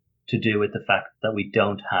large to do with the fact that we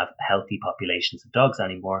don't have healthy populations of dogs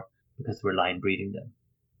anymore because we're line breeding them.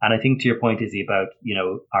 And I think to your point, Izzy, about,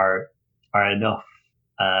 are enough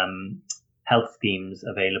health schemes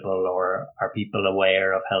available, or are people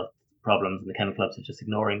aware of health problems and the kennel clubs are just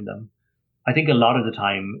ignoring them? I think a lot of the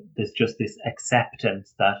time there's just this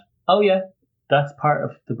acceptance that, oh yeah, that's part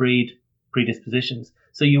of the breed predispositions.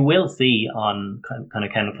 So you will see on kind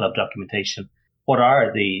of kennel club documentation, what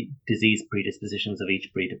are the disease predispositions of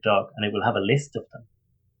each breed of dog? And it will have a list of them.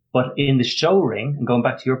 But in the show ring, and going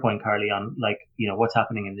back to your point, Carly, on what's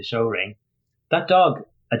happening in the show ring, a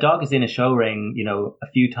dog is in a show ring,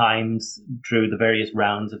 a few times through the various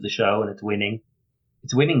rounds of the show, and it's winning.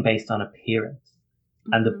 It's winning based on appearance.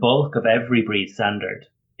 Mm-hmm. And the bulk of every breed standard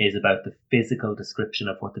is about the physical description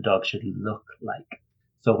of what the dog should look like.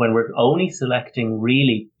 So when we're only selecting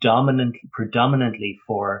really predominantly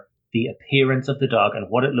for the appearance of the dog and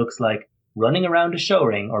what it looks like running around a show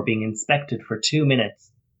ring or being inspected for 2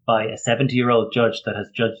 minutes by a 70-year-old judge that has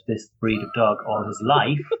judged this breed of dog all his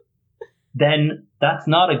life, then that's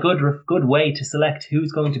not a good way to select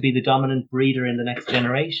who's going to be the dominant breeder in the next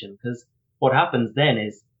generation. Because what happens then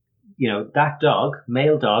is, that dog,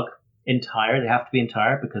 male dog, entire, they have to be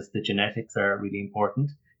entire because the genetics are really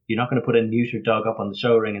important. You're not going to put a neutered dog up on the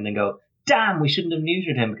show ring and then go, damn, we shouldn't have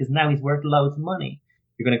neutered him because now he's worth loads of money.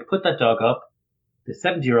 You're going to put that dog up. The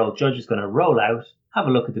 70-year-old judge is going to roll out, have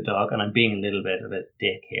a look at the dog. And I'm being a little bit of a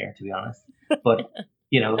dick here, to be honest. But,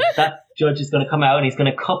 that judge is going to come out and he's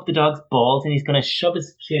going to cup the dog's balls and he's going to shove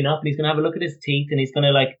his chin up and he's going to have a look at his teeth and he's going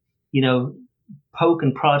to poke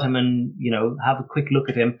and prod him and, have a quick look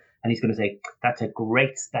at him. And he's going to say, that's a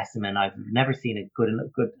great specimen. I've never seen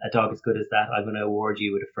a dog as good as that. I'm going to award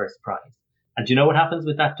you with a first prize. And do you know what happens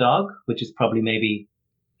with that dog, which is probably maybe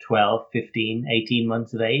 12, 15, 18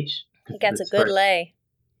 months of age? It gets a good lay.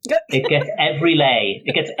 It gets every lay.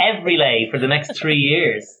 It gets every lay for the next 3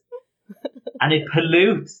 years. And it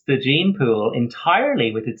pollutes the gene pool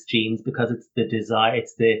entirely with its genes because it's the desire,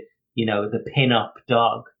 it's the pin-up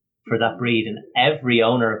dog for that breed. And every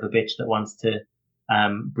owner of a bitch that wants to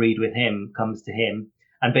breed with him comes to him.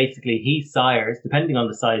 And basically he sires, depending on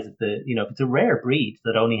the size of if it's a rare breed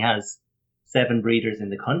that only has 7 breeders in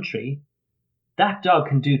the country, that dog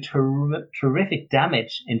can do terrific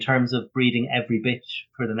damage in terms of breeding every bitch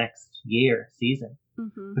for the next season.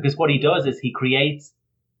 Mm-hmm. Because what he does is he creates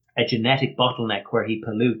a genetic bottleneck where he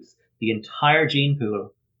pollutes the entire gene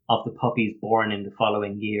pool of the puppies born in the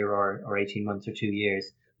following year or 18 months or 2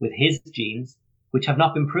 years with his genes, which have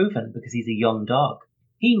not been proven because he's a young dog.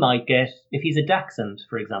 He might get, if he's a Dachshund,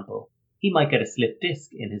 for example, he might get a slip disc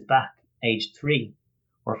in his back, age 3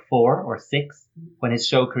 or 4 or 6 when his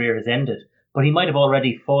show career has ended. But he might have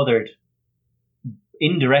already fathered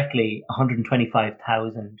indirectly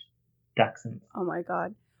 125,000 Dachshunds. Oh my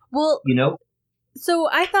God. Well, So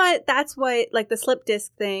I thought that's what, like the slip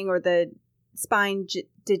disc thing or the spine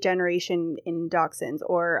degeneration in Dachshunds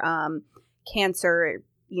or cancer,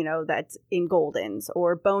 that's in Goldens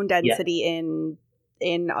or bone density in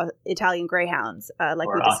Italian Greyhounds, like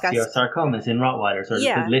or we discussed. Osteosarcomas in Rottweilers. Or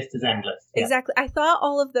the list is endless. Yeah. Exactly. I thought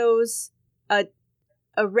all of those, a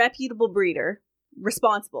reputable breeder,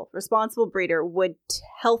 responsible breeder would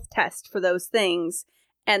health test for those things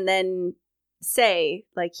and then say,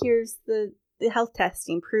 like, here's the health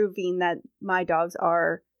testing proving that my dogs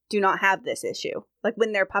do not have this issue. Like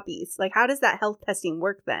when they're puppies. Like, how does that health testing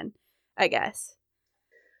work then, I guess?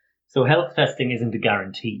 So health testing isn't a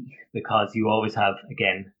guarantee because you always have,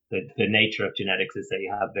 again, the nature of genetics is that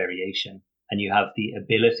you have variation and you have the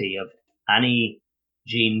ability of any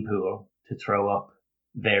gene pool to throw up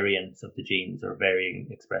variants of the genes or varying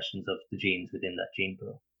expressions of the genes within that gene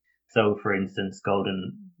pool. So, for instance,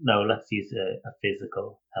 let's use a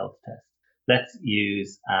physical health test. Let's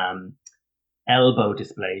use elbow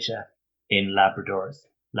dysplasia in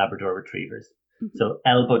Labrador retrievers. Mm-hmm. So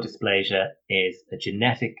elbow dysplasia is a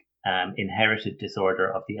genetic inherited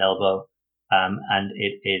disorder of the elbow, and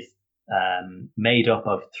it is made up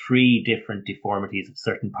of 3 different deformities of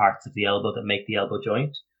certain parts of the elbow that make the elbow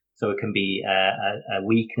joint. So it can be a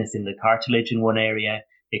weakness in the cartilage in one area.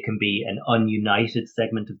 It can be an ununited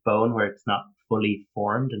segment of bone where it's not fully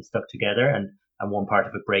formed and stuck together and one part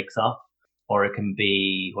of it breaks off. Or it can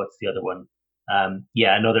be, what's the other one?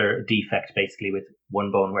 Another defect basically with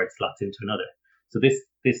one bone where it slots into another. So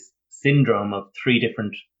this syndrome of 3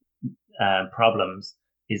 different problems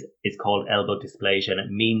is called elbow dysplasia, and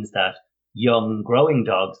it means that young growing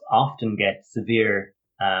dogs often get severe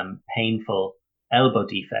painful elbow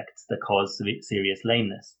defects that cause serious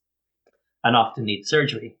lameness and often need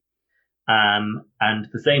surgery. And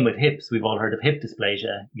the same with hips. We've all heard of hip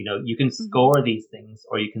dysplasia. You can score these things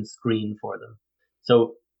or you can screen for them.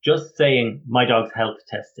 So just saying my dog's health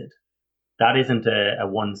tested, that isn't a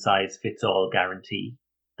one size fits all guarantee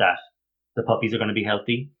that the puppies are going to be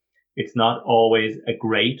healthy. It's not always a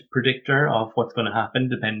great predictor of what's going to happen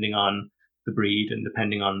depending on the breed and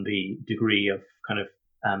depending on the degree of kind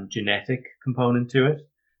of genetic component to it.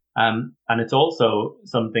 And it's also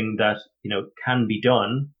something that, can be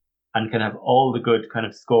done and can have all the good kind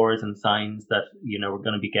of scores and signs that, we're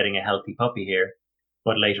going to be getting a healthy puppy here.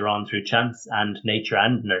 But later on through chance and nature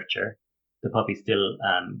and nurture, the puppy still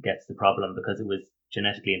gets the problem because it was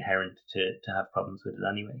genetically inherent to have problems with it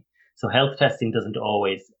anyway. So health testing doesn't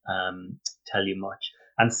always tell you much.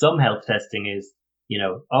 And some health testing is,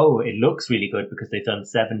 it looks really good because they've done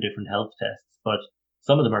 7 different health tests, but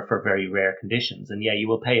some of them are for very rare conditions. And yeah, you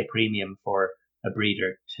will pay a premium for a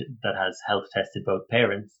breeder that has health tested both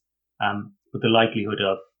parents. But the likelihood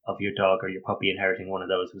of your dog or your puppy inheriting one of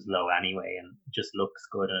those was low anyway, and just looks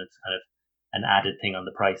good, and it's kind of an added thing on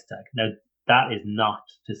the price tag. Now, that is not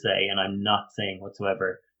to say, and I'm not saying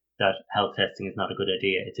whatsoever, that health testing is not a good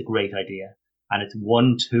idea. It's a great idea. And it's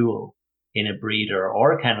one tool in a breeder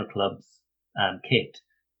or a kennel club's kit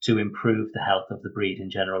to improve the health of the breed in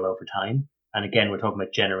general over time. And again, we're talking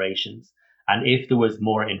about generations. And if there was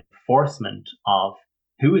more enforcement of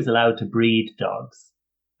who is allowed to breed dogs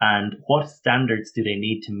and what standards do they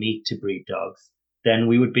need to meet to breed dogs, then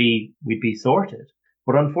we'd be sorted.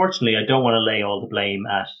 But unfortunately, I don't want to lay all the blame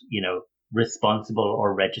at, responsible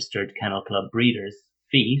or registered kennel club breeders'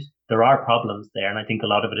 feet. There are problems there. And I think a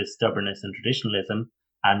lot of it is stubbornness and traditionalism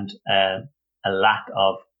and a lack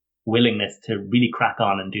of willingness to really crack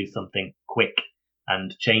on and do something quick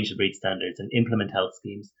and change the breed standards and implement health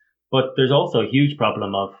schemes. But there's also a huge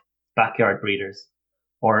problem of backyard breeders,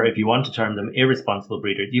 or if you want to term them irresponsible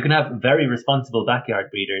breeders. You can have very responsible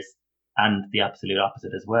backyard breeders and the absolute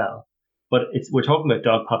opposite as well. But we're talking about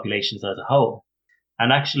dog populations as a whole.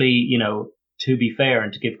 And actually, to be fair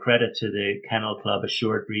and to give credit to the Kennel Club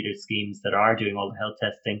assured breeder schemes that are doing all the health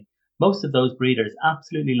testing, most of those breeders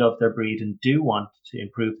absolutely love their breed and do want to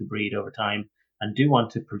improve the breed over time and do want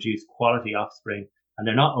to produce quality offspring. And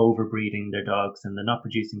they're not overbreeding their dogs and they're not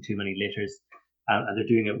producing too many litters, and they're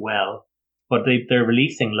doing it well. But they're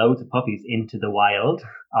releasing loads of puppies into the wild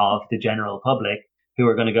of the general public who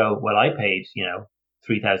are going to go, well, I paid,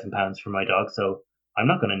 £3,000 for my dog, so I'm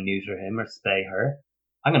not going to neuter him or spay her.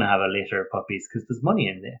 I'm going to have a litter of puppies because there's money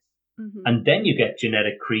in this. Mm-hmm. And then you get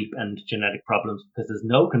genetic creep and genetic problems because there's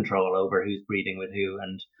no control over who's breeding with who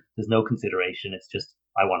and there's no consideration. It's just,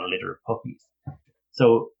 I want a litter of puppies.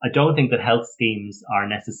 So I don't think that health schemes are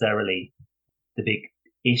necessarily the big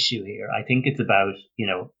issue here. I think it's about,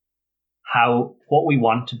 what we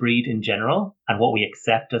want to breed in general and what we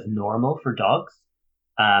accept as normal for dogs,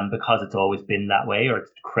 because it's always been that way or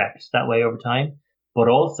it's crept that way over time. But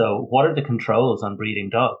also, what are the controls on breeding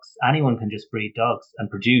dogs? Anyone can just breed dogs and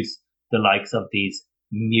produce the likes of these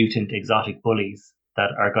mutant exotic bullies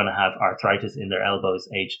that are going to have arthritis in their elbows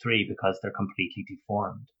age 3 because they're completely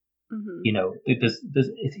deformed. Mm-hmm.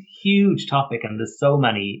 It's a huge topic and there's so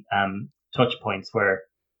many touch points where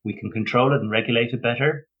we can control it and regulate it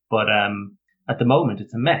better. But at the moment,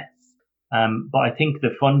 it's a mess. But I think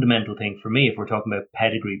the fundamental thing for me, if we're talking about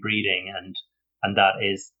pedigree breeding and that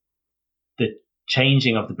is the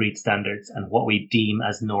changing of the breed standards and what we deem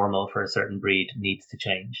as normal for a certain breed needs to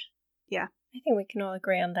change. Yeah, I think we can all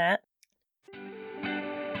agree on that.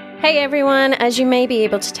 Hey everyone, as you may be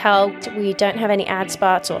able to tell, we don't have any ad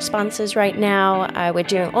spots or sponsors right now. We're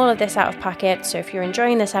doing all of this out of pocket, so if you're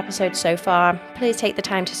enjoying this episode so far, please take the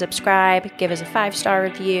time to subscribe, give us a 5-star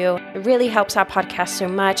review. It really helps our podcast so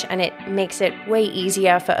much and it makes it way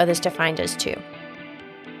easier for others to find us too.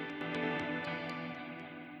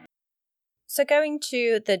 So going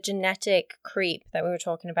to the genetic creep that we were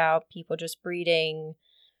talking about, people just breeding,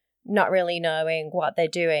 not really knowing what they're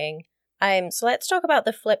doing. So let's talk about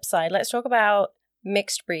the flip side. Let's talk about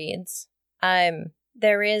mixed breeds.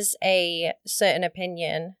 There is a certain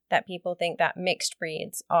opinion that people think that mixed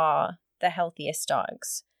breeds are the healthiest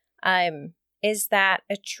dogs. Is that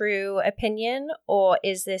a true opinion, or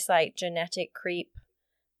is this like genetic creep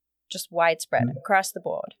just widespread across the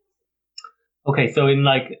board? Okay, so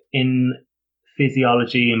in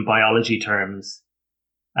physiology and biology terms,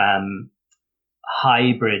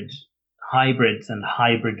 hybrids and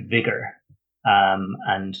hybrid vigor,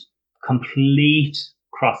 and complete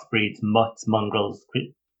crossbreeds, mutts, mongrels,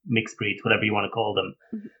 mixed breeds, whatever you want to call them,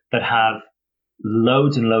 mm-hmm. that have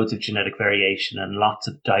loads and loads of genetic variation and lots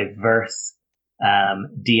of diverse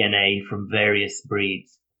DNA from various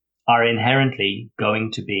breeds are inherently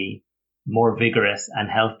going to be more vigorous and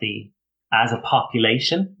healthy as a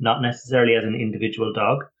population, not necessarily as an individual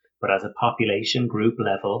dog, but as a population group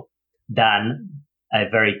level than a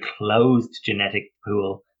very closed genetic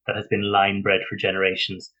pool that has been line bred for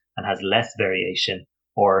generations and has less variation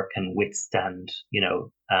or can withstand,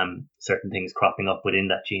 certain things cropping up within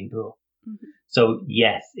that gene pool. Mm-hmm. So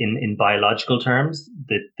yes, in biological terms,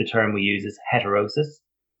 the term we use is heterosis,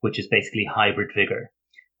 which is basically hybrid vigor.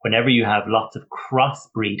 Whenever you have lots of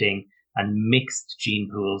crossbreeding and mixed gene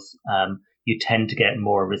pools, you tend to get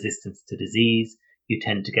more resistance to disease. You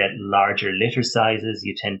tend to get larger litter sizes.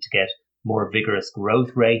 You tend to get more vigorous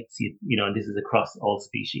growth rates. And this is across all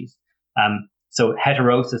species. So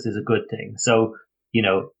heterosis is a good thing. So,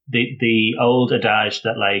 the old adage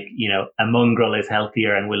that a mongrel is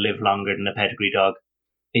healthier and will live longer than a pedigree dog,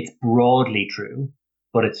 it's broadly true,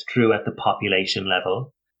 but it's true at the population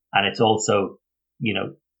level. And it's also,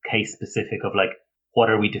 case specific of what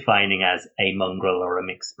are we defining as a mongrel or a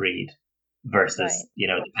mixed breed versus,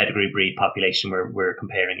 right, the pedigree breed population we're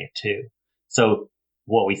comparing it to. So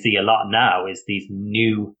what we see a lot now is these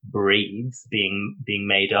new breeds being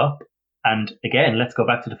made up. And again, let's go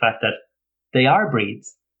back to the fact that they are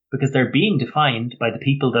breeds because they're being defined by the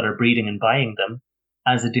people that are breeding and buying them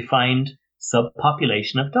as a defined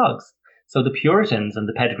subpopulation of dogs. So the Puritans and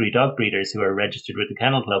the pedigree dog breeders who are registered with the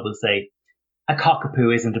Kennel Club will say, a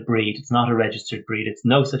cockapoo isn't a breed. It's not a registered breed. It's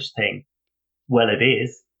no such thing. Well, it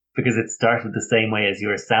is, because it started the same way as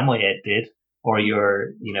your Samoyed did, or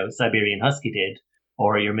your, Siberian Husky did,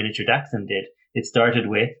 or your miniature Dachshund did. It started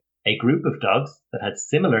with a group of dogs that had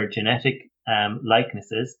similar genetic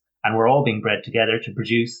likenesses and were all being bred together to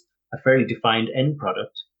produce a fairly defined end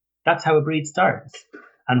product. That's how a breed starts.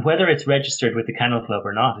 And whether it's registered with the Kennel Club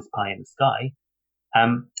or not is pie in the sky.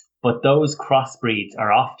 But those crossbreeds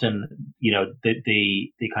are often,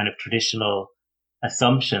 the kind of traditional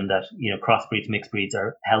assumption that, crossbreeds, mixed breeds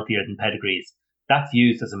are healthier than pedigrees. That's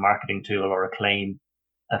used as a marketing tool or a claim,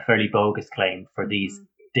 a fairly bogus claim for these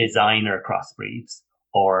designer crossbreeds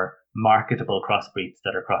or marketable crossbreeds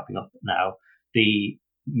that are cropping up now. The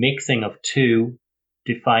mixing of two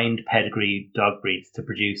defined pedigree dog breeds to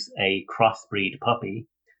produce a crossbreed puppy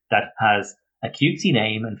that has a cutesy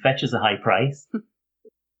name and fetches a high price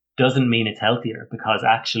doesn't mean it's healthier, because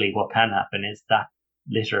actually what can happen is that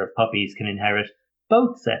litter of puppies can inherit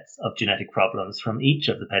both sets of genetic problems from each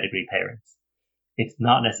of the pedigree parents. It's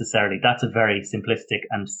not necessarily, that's a very simplistic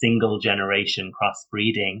and single generation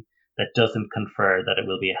crossbreeding that doesn't confer that it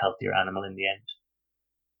will be a healthier animal in the end.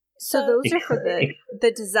 So those are for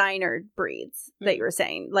the designer breeds that you were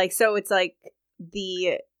saying. So it's like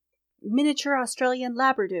the miniature Australian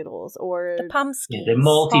Labradoodles or the Pomsky. Yeah, the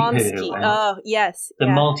Maltipoo. Oh, yes. The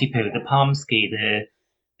Maltipoo, the Pomsky,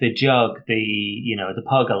 the Jug, the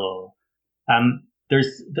Puggle.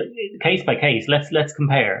 There's case by case. Let's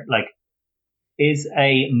compare. Is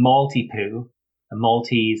a Maltipoo, a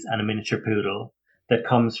Maltese and a miniature poodle that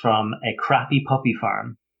comes from a crappy puppy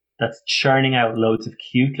farm that's churning out loads of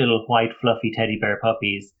cute little white fluffy teddy bear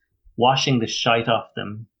puppies, washing the shite off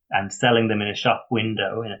them and selling them in a shop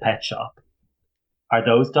window in a pet shop. Are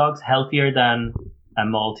those dogs healthier than a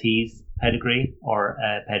Maltese pedigree or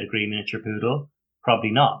a pedigree miniature poodle?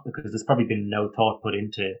 Probably not, because there's probably been no thought put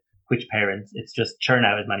into which parents. It's just churn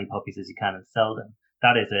out as many puppies as you can and sell them.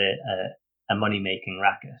 That is a money-making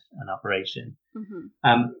racket, an operation.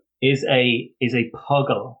 Mm-hmm. Is a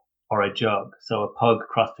puggle or a jug, so a pug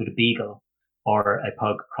crossed with a beagle or a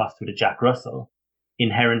pug crossed with a Jack Russell,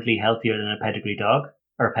 inherently healthier than a pedigree dog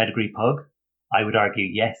or a pedigree pug? I would argue,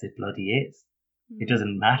 yes, it bloody is. Mm-hmm. It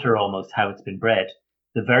doesn't matter almost how it's been bred.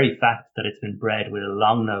 The very fact that it's been bred with a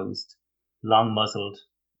long-nosed, long-muzzled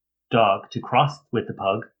dog to cross with the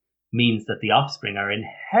pug means that the offspring are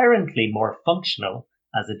inherently more functional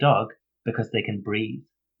as a dog because they can breathe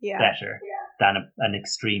better than an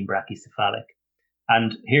extreme brachycephalic.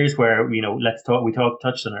 And here's where, we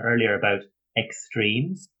touched on it earlier about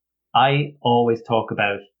extremes. I always talk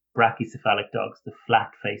about brachycephalic dogs, the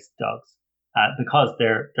flat-faced dogs, because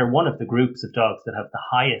they're one of the groups of dogs that have the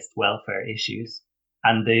highest welfare issues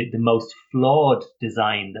and the most flawed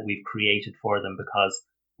design that we've created for them, because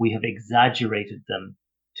we have exaggerated them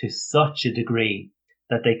to such a degree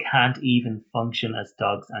that they can't even function as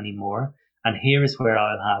dogs anymore. And here is where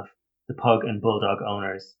I'll have the pug and bulldog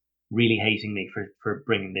owners really hating me for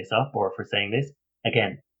bringing this up or for saying this.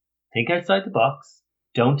 Again, think outside the box.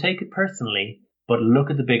 Don't take it personally, but look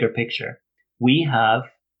at the bigger picture. We have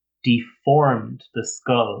deformed the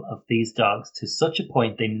skull of these dogs to such a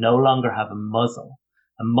point they no longer have a muzzle.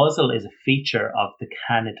 A muzzle is a feature of the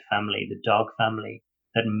canid family, the dog family,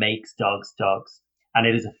 that makes dogs dogs. And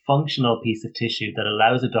it is a functional piece of tissue that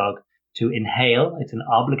allows a dog to inhale. It's an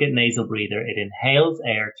obligate nasal breather. It inhales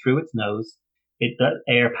air through its nose. The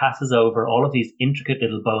air passes over all of these intricate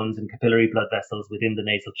little bones and capillary blood vessels within the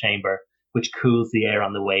nasal chamber, which cools the air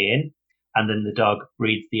on the way in. And then the dog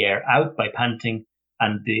breathes the air out by panting,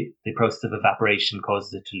 and the process of evaporation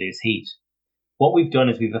causes it to lose heat. What we've done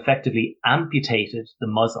is we've effectively amputated the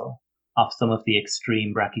muzzle of some of the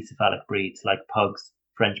extreme brachycephalic breeds like pugs,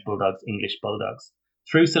 French bulldogs, English bulldogs,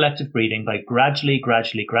 through selective breeding by gradually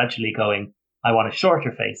going, I want a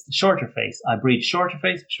shorter face. I breed shorter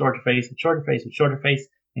face,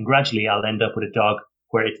 and gradually I'll end up with a dog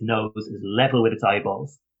where its nose is level with its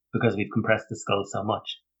eyeballs because we've compressed the skull so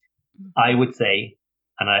much. I would say,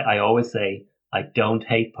 and I always say, I don't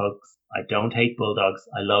hate pugs. I don't hate bulldogs.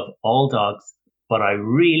 I love all dogs, but I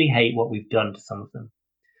really hate what we've done to some of them.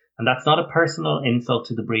 And that's not a personal insult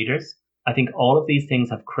to the breeders. I think all of these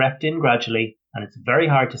things have crept in gradually, and it's very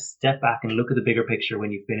hard to step back and look at the bigger picture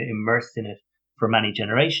when you've been immersed in it for many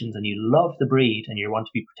generations and you love the breed and you want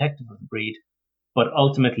to be protective of the breed. But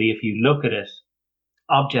ultimately, if you look at it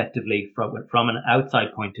objectively from an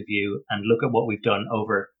outside point of view and look at what we've done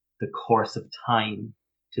over the course of time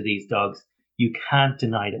to these dogs, you can't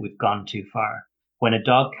deny that we've gone too far. When a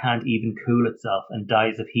dog can't even cool itself and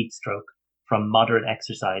dies of heat stroke from moderate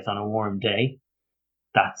exercise on a warm day,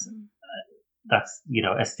 that's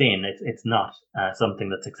a sin. It's not something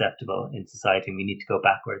that's acceptable in society, and we need to go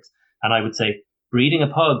backwards. And I would say breeding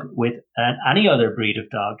a pug with any other breed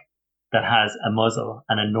of dog that has a muzzle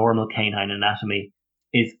and a normal canine anatomy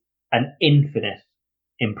is an infinite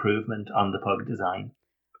improvement on the pug design.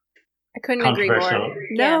 I couldn't agree more.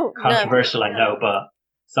 No. Controversial, I know, but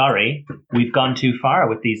sorry, we've gone too far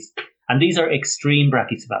with these. And these are extreme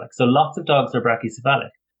brachycephalic. So lots of dogs are brachycephalic.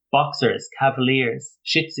 Boxers, Cavaliers,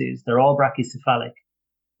 Shih Tzus, they're all brachycephalic.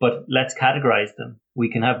 But let's categorize them. We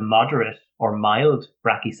can have moderate or mild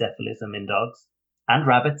brachycephalism in dogs and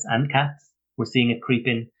rabbits and cats. We're seeing it creep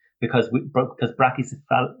in because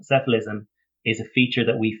brachycephalism is a feature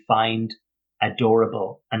that we find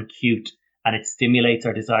adorable and cute, and it stimulates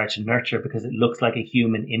our desire to nurture because it looks like a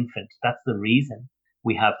human infant. That's the reason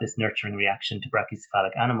we have this nurturing reaction to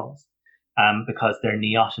brachycephalic animals. Because they're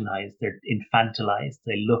neotenized, they're infantilized,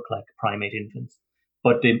 they look like primate infants.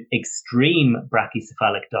 But the extreme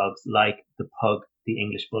brachycephalic dogs, like the pug, the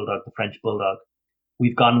English bulldog, the French bulldog,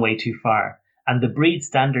 we've gone way too far. And the breed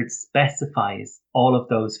standard specifies all of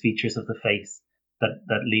those features of the face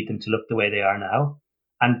that lead them to look the way they are now.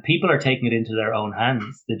 And people are taking it into their own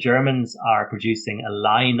hands. The Germans are producing a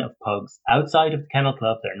line of pugs outside of the Kennel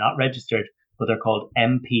Club. They're not registered, but they're called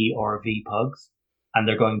MP or V pugs. And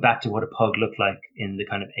they're going back to what a pug looked like in the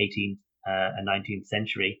kind of 18th and 19th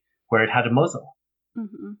century, where it had a muzzle.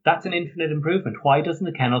 Mm-hmm. That's an infinite improvement. Why doesn't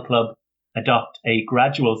the Kennel Club adopt a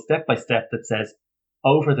gradual step-by-step that says,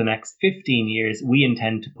 over the next 15 years, we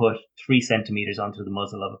intend to put 3 centimeters onto the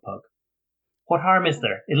muzzle of a pug? What harm is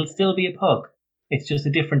there? It'll still be a pug. It's just a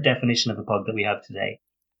different definition of a pug that we have today.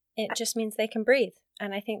 It just means they can breathe.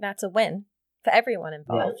 And I think that's a win for everyone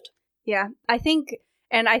involved. Yeah, I think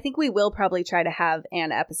we will probably try to have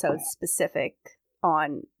an episode specifically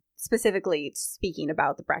speaking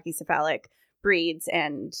about the brachycephalic breeds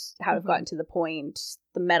and how we've gotten to the point,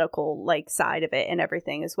 the medical side of it and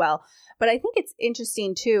everything as well. But I think it's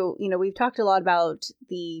interesting too, we've talked a lot about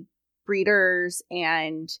the breeders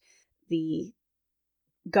and the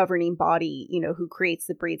governing body, who creates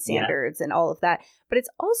the breed standards and all of that. But it's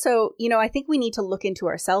also, I think we need to look into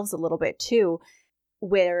ourselves a little bit too,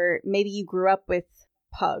 where maybe you grew up with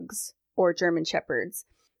pugs or German shepherds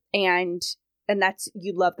and that's,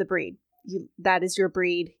 you love the breed. That is your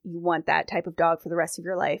breed. You want that type of dog for the rest of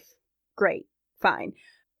your life. Great. Fine.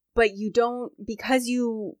 But you don't, because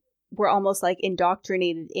you were almost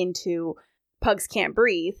indoctrinated into pugs can't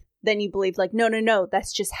breathe, then you believe no,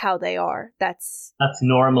 that's just how they are. That's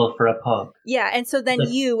normal for a pug. Yeah. And so then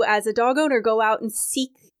you as a dog owner go out and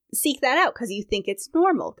seek that out because you think it's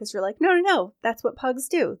normal, because you're no, that's what pugs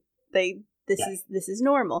do. This is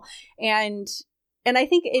normal. And I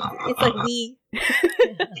think it's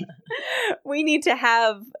we need to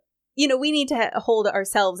have, we need to hold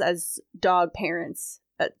ourselves as dog parents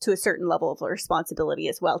to a certain level of responsibility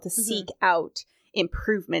as well, to seek out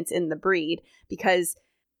improvements in the breed, because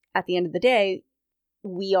at the end of the day,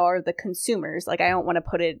 we are the consumers. I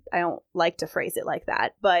don't like to phrase it like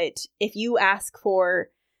that, but if you ask for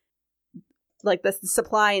the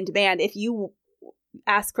supply and demand, if you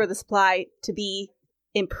ask for the supply to be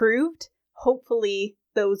improved, hopefully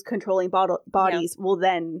those controlling bodies will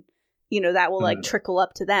then, that will trickle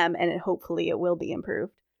up to them, and hopefully it will be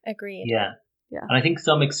improved. Agreed. Yeah. And I think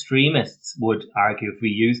some extremists would argue, if we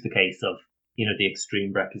use the case of, the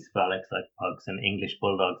extreme brachycephalics like pugs and English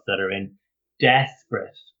bulldogs that are in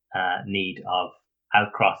desperate need of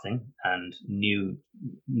outcrossing and new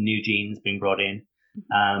genes being brought in.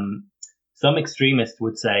 Some extremists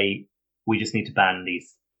would say we just need to ban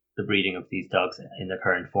the breeding of these dogs in their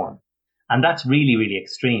current form. And that's really, really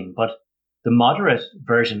extreme. But the moderate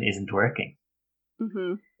version isn't working.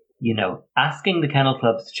 Mm-hmm. Asking the kennel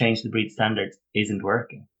clubs to change the breed standards isn't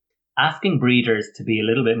working. Asking breeders to be a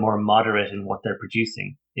little bit more moderate in what they're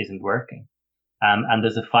producing isn't working. And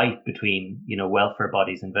there's a fight between, welfare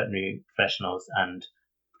bodies and veterinary professionals and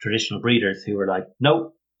traditional breeders who are like,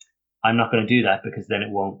 no, I'm not going to do that because then it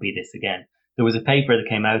won't be this again. There was a paper that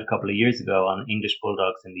came out a couple of years ago on English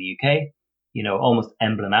bulldogs in the UK, almost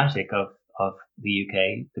emblematic of the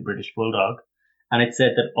UK, the British bulldog. And it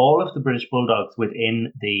said that all of the British bulldogs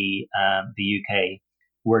within the UK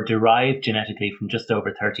were derived genetically from just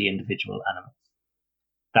over 30 individual animals.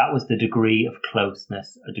 That was the degree of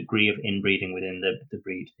closeness, a degree of inbreeding within the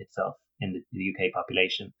breed itself in the UK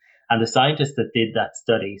population. And the scientists that did that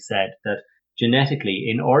study said that genetically,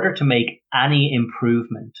 in order to make any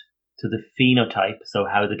improvement to the phenotype, so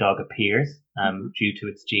how the dog appears due to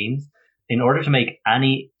its genes, in order to make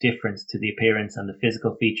any difference to the appearance and the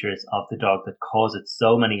physical features of the dog that cause it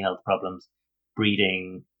so many health problems,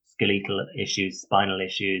 breeding, skeletal issues, spinal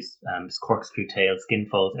issues, corkscrew tail, skin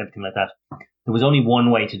folds, everything like that, there was only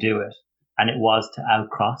one way to do it, and it was to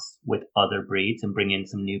outcross with other breeds and bring in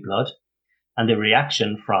some new blood. And the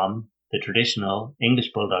reaction from the traditional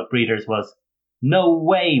English bulldog breeders was, no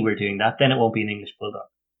way we're doing that, then it won't be an English bulldog.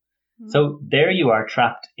 So there you are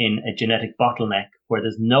trapped in a genetic bottleneck where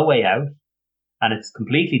there's no way out and it's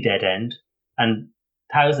completely dead end, and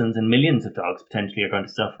thousands and millions of dogs potentially are going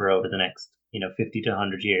to suffer over the next 50 to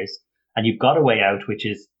 100 years. And you've got a way out, which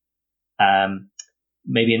is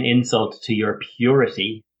maybe an insult to your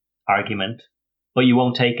purity argument, but you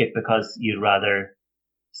won't take it because you'd rather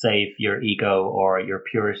save your ego or your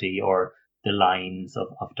purity or the lines of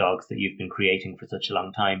dogs that you've been creating for such a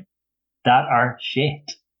long time that are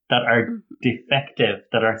shit, that are defective,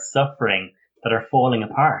 that are suffering, that are falling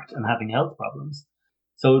apart and having health problems.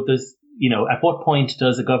 So there's, at what point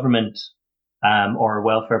does a government or a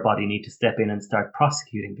welfare body need to step in and start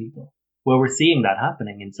prosecuting people? Well, we're seeing that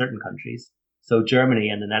happening in certain countries. So Germany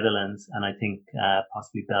and the Netherlands, and I think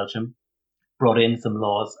possibly Belgium, brought in some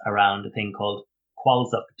laws around a thing called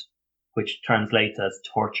Qualzucht, which translates as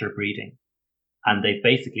torture breeding. And they've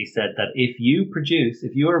basically said that if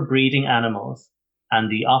you are breeding animals and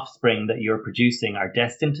the offspring that you're producing are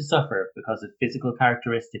destined to suffer because of physical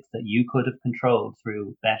characteristics that you could have controlled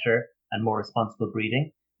through better and more responsible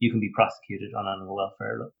breeding, you can be prosecuted on animal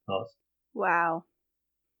welfare laws. Wow.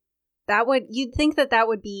 You'd think that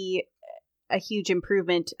would be a huge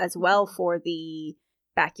improvement as well for the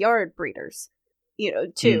backyard breeders,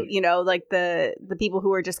 too, like the people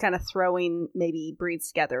who are just kind of throwing maybe breeds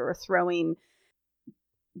together or throwing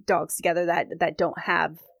dogs together that don't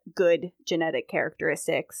have good genetic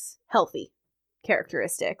characteristics, healthy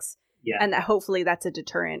characteristics. Yeah. And that hopefully that's a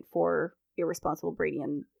deterrent for irresponsible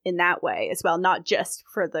breeding in that way as well, not just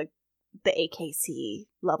for the AKC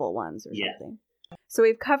level ones or something. So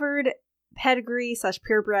we've covered pedigree /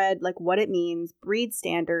 purebred, like what it means, breed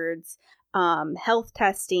standards, health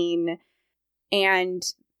testing, and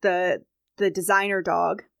the designer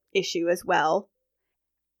dog issue as well.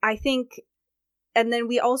 I think, and then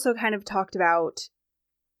we also kind of talked about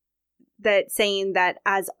that, saying that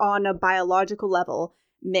as on a biological level,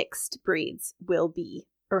 mixed breeds will be,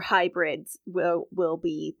 or hybrids will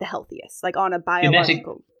be the healthiest, like on a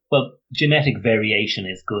biological. Genetic variation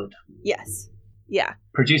is good. Yes. Yeah.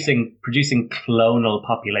 Producing clonal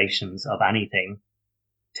populations of anything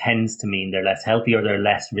tends to mean they're less healthy or they're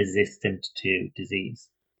less resistant to disease.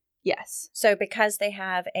 Yes. So because they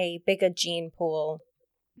have a bigger gene pool,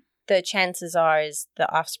 the chances are is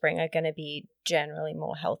the offspring are going to be generally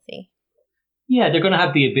more healthy. Yeah, they're going to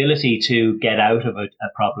have the ability to get out of a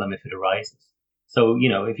problem if it arises. So,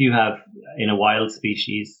 if you have in a wild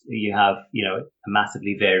species, you have, a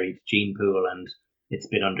massively varied gene pool and it's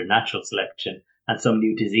been under natural selection and some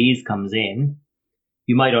new disease comes in,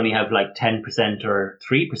 you might only have like 10% or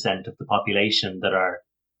 3% of the population that are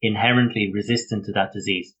inherently resistant to that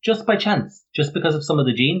disease just by chance, just because of some of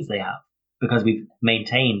the genes they have, because we've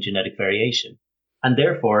maintained genetic variation. And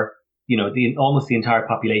therefore, almost the entire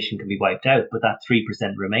population can be wiped out, but that 3%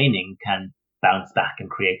 remaining can bounce back and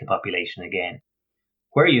create the population again.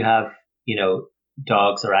 Where you have,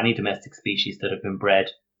 dogs or any domestic species that have been bred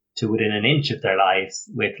to within an inch of their lives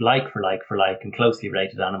with like for like and closely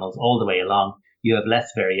related animals all the way along, you have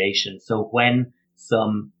less variation. So when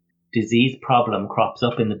some disease problem crops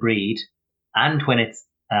up in the breed, and when it's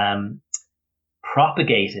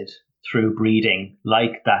propagated through breeding,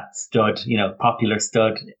 like that stud, popular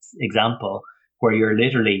stud example, where you're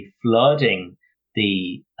literally flooding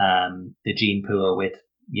the gene pool with,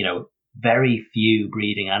 very few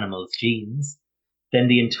breeding animals' genes, then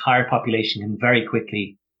the entire population can very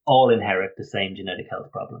quickly all inherit the same genetic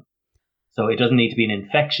health problem. So it doesn't need to be an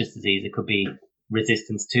infectious disease. It could be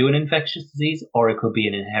resistance to an infectious disease, or it could be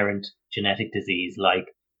an inherent genetic disease like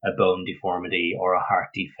a bone deformity or a heart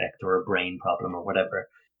defect or a brain problem or whatever.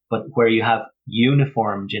 But where you have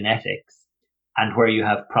uniform genetics and where you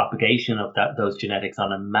have propagation of those genetics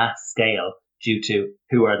on a mass scale due to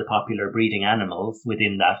who are the popular breeding animals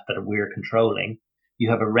within that we're controlling, you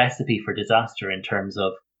have a recipe for disaster in terms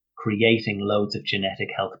of creating loads of genetic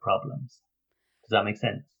health problems. Does that make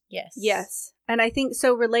sense? Yes. Yes. And I think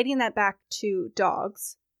so, relating that back to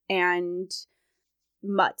dogs and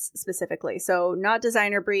mutts specifically. So not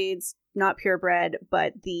designer breeds, not purebred,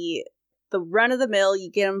 but the run of the mill,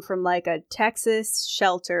 you get them from like a Texas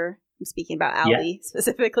shelter. I'm speaking about Aldi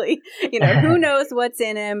specifically. Who knows what's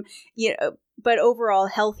in him, but overall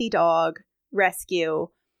healthy dog rescue.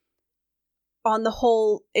 On the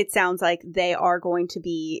whole, it sounds like they are going to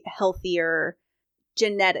be healthier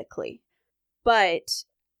genetically, but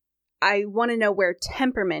I want to know where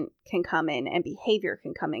temperament can come in and behavior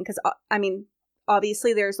can come in. Because,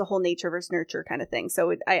 obviously there's the whole nature versus nurture kind of thing.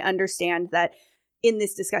 So I understand that in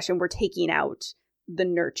this discussion, we're taking out the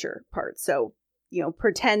nurture part. So,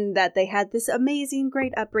 pretend that they had this amazing,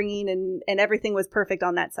 great upbringing and everything was perfect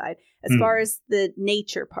on that side. As far as the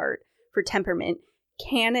nature part for temperament,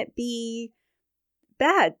 can it be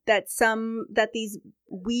bad that these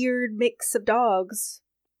weird mix of dogs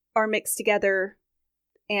are mixed together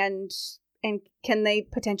and can they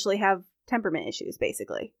potentially have temperament issues,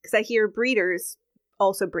 basically? Because I hear breeders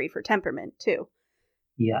also breed for temperament too.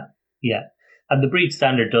 Yeah. And the breed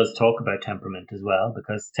standard does talk about temperament as well,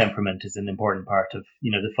 because temperament is an important part of,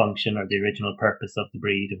 the function or the original purpose of the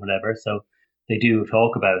breed or whatever. So they do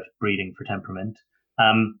talk about breeding for temperament.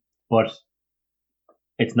 But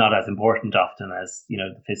it's not as important often as,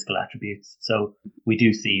 the physical attributes. So we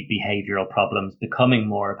do see behavioral problems becoming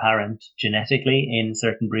more apparent genetically in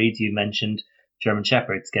certain breeds. You mentioned German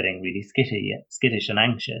Shepherds getting really skittish and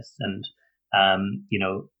anxious, and,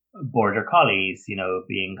 Border Collies,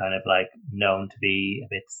 being kind of like known to be a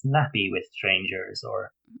bit snappy with strangers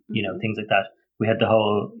or, things like that. We had the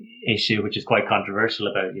whole issue, which is quite controversial,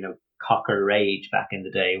 about, Cocker rage back in the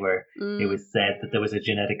day, where it was said that there was a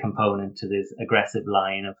genetic component to this aggressive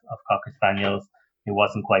line of Cocker Spaniels. It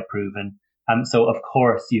wasn't quite proven. So of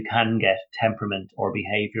course you can get temperament or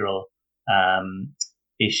behavioral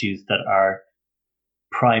issues that are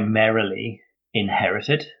primarily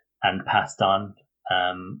inherited and passed on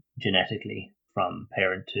genetically from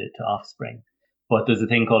parent to offspring. But there's a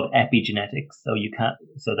thing called epigenetics.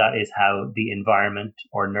 So that is how the environment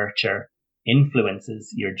or nurture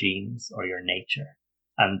influences your genes or your nature.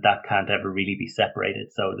 And that can't ever really be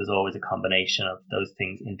separated. So there's always a combination of those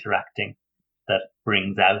things interacting that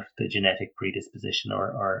brings out the genetic predisposition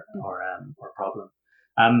or problem.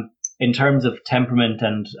 In terms of temperament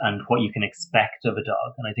and what you can expect of a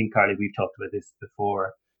dog, and I think, Carly, we've talked about this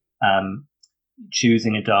before,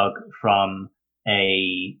 choosing a dog from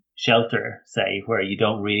a shelter, say, where you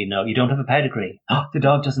don't really know, you don't have a pedigree. Oh, the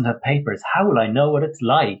dog doesn't have papers. How will I know what it's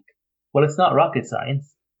like? Well, it's not rocket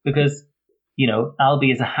science, because,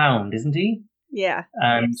 Albie is a hound, isn't he? Yeah.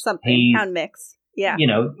 And something, hound mix. Yeah.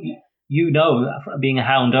 Being a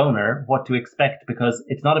hound owner, what to expect, because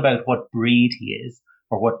it's not about what breed he is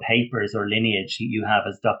or what papers or lineage you have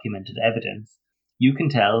as documented evidence. You can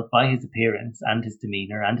tell by his appearance and his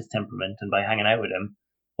demeanor and his temperament, and by hanging out with him,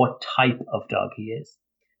 what type of dog he is.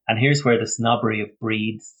 And here's where the snobbery of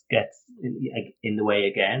breeds gets in the way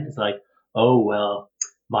again. It's like, oh, well,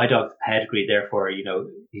 my dog's pedigree, therefore,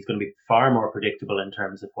 he's going to be far more predictable in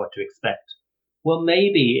terms of what to expect. Well,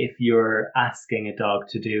 maybe if you're asking a dog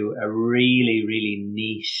to do a really, really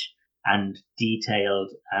niche and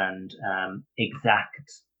detailed and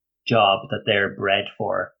exact job that they're bred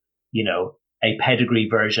for, a pedigree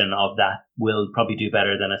version of that will probably do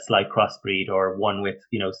better than a slight crossbreed or one with,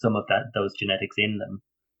 some of those genetics in them.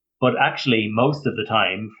 But actually, most of the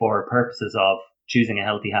time, for purposes of choosing a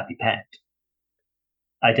healthy, happy pet,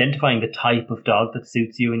 identifying the type of dog that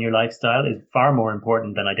suits you in your lifestyle is far more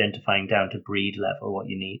important than identifying down to breed level what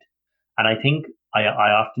you need. And I think I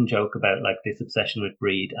often joke about like this obsession with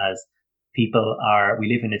breed as we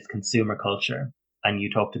live in this consumer culture. And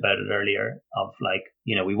you talked about it earlier of like,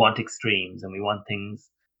 we want extremes and we want things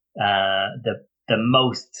that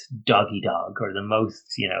most doggy dog or the most,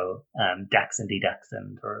 dachshundy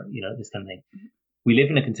dachshund or, this kind of thing. We live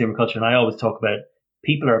in a consumer culture, and I always talk about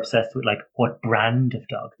people are obsessed with like what brand of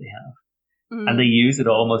dog they have. And they use it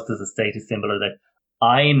almost as a status symbol, or that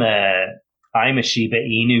I'm a Shiba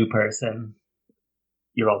Inu person.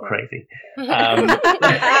 You're all crazy.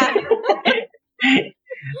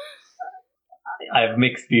 I have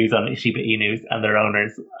mixed views on Shiba Inus and their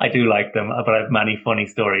owners. I do like them, but I have many funny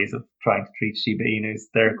stories of trying to treat Shiba Inus.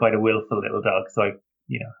 They're quite a willful little dog, so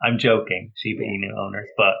I'm joking, Shiba Inu owners,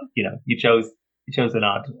 but you chose an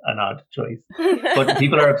odd choice. But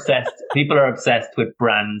people are obsessed. People are obsessed with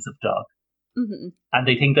brands of dog, and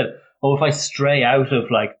they think that if I stray out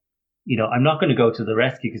of I'm not going to go to the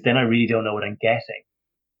rescue because then I really don't know what I'm getting.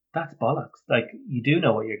 That's bollocks. Like, you do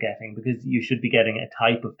know what you're getting because you should be getting a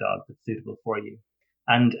type of dog that's suitable for you.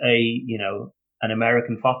 And an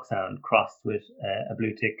American foxhound crossed with a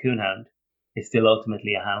blue tick coonhound is still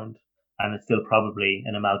ultimately a hound. And it's still probably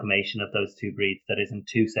an amalgamation of those two breeds that isn't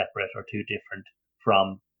too separate or too different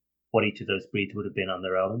from what each of those breeds would have been on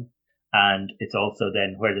their own. And it's also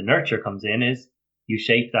then where the nurture comes in is you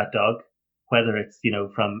shape that dog, whether it's,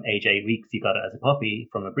 from age 8 weeks, you got it as a puppy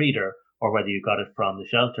from a breeder, or whether you got it from the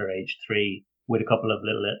shelter, age 3, with a couple of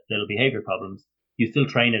little behavior problems, you still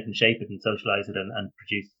train it and shape it and socialize it and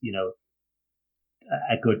produce,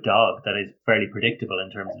 a good dog that is fairly predictable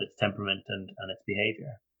in terms of its temperament and its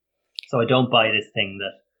behavior. So I don't buy this thing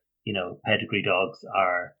that, pedigree dogs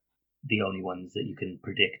are the only ones that you can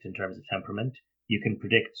predict in terms of temperament. You can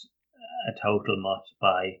predict a total mutt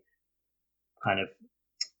by kind of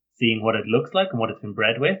seeing what it looks like and what it's been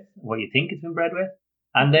bred with, what you think it's been bred with.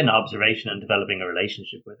 And then observation and developing a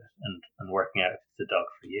relationship with it and working out if it's a dog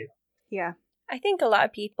for you. Yeah. I think a lot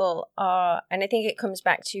of people are, and I think it comes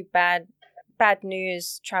back to bad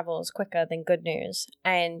news travels quicker than good news.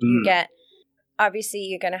 And you get, obviously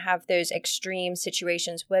you're going to have those extreme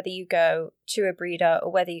situations, whether you go to a breeder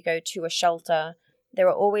or whether you go to a shelter. There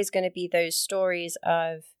are always going to be those stories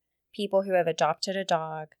of people who have adopted a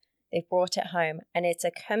dog, they've brought it home, and it's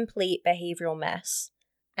a complete behavioral mess.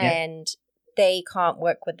 Yeah. And they can't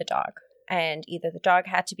work with the dog, and either the dog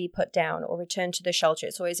had to be put down or returned to the shelter.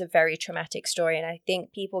 It's always a very traumatic story, and I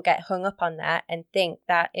think people get hung up on that and think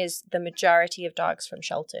that is the majority of dogs from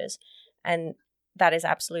shelters, and that is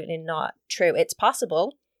absolutely not true. It's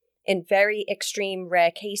possible. In very extreme,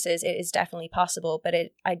 rare cases, it is definitely possible, but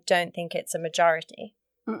I don't think it's a majority.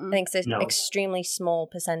 I think it's an extremely small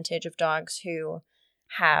percentage of dogs who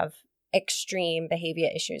have extreme behavior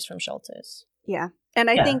issues from shelters. Yeah, and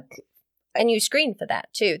I think... And you screen for that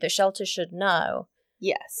too. The shelter should know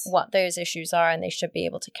what those issues are, and they should be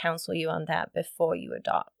able to counsel you on that before you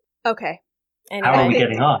adopt. Okay. Anyway, how are we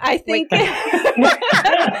getting on? I think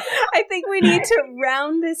I think we need to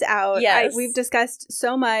round this out. Yes. We've discussed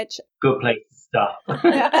so much. Good place to stop.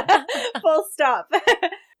 Full stop.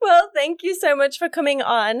 Well, thank you so much for coming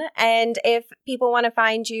on. And if people want to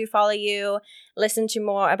find you, follow you, listen to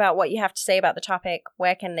more about what you have to say about the topic,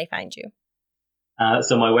 where can they find you?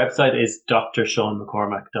 So my website is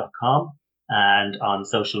drshawnmccormack.com, and on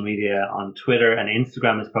social media, on Twitter and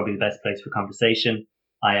Instagram is probably the best place for conversation.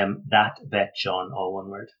 I am that vet Sean, all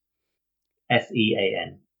one word.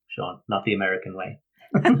 SEAN, Sean, not the American way,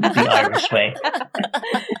 the Irish way.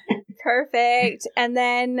 Perfect. And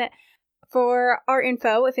then for our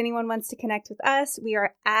info, if anyone wants to connect with us, we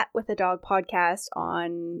are at With a Dog Podcast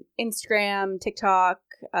on Instagram, TikTok,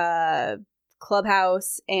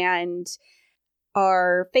 Clubhouse, and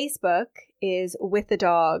our Facebook is With the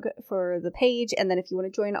Dog for the page. And then if you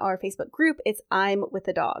want to join our Facebook group, it's I'm With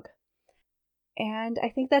the Dog. And I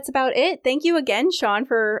think that's about it. Thank you again, Sean,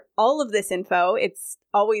 for all of this info. It's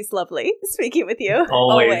always lovely speaking with you.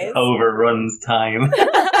 Always overruns time.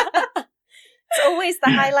 It's always the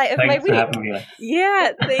highlight of my week. Thanks for having me.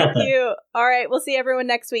 Yeah, thank you. All right, we'll see everyone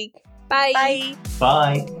next week. Bye. Bye.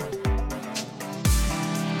 Bye.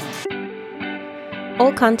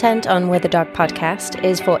 All content on With a Dog podcast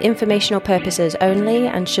is for informational purposes only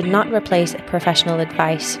and should not replace professional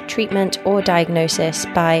advice, treatment, or diagnosis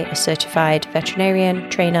by a certified veterinarian,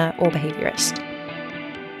 trainer, or behaviorist.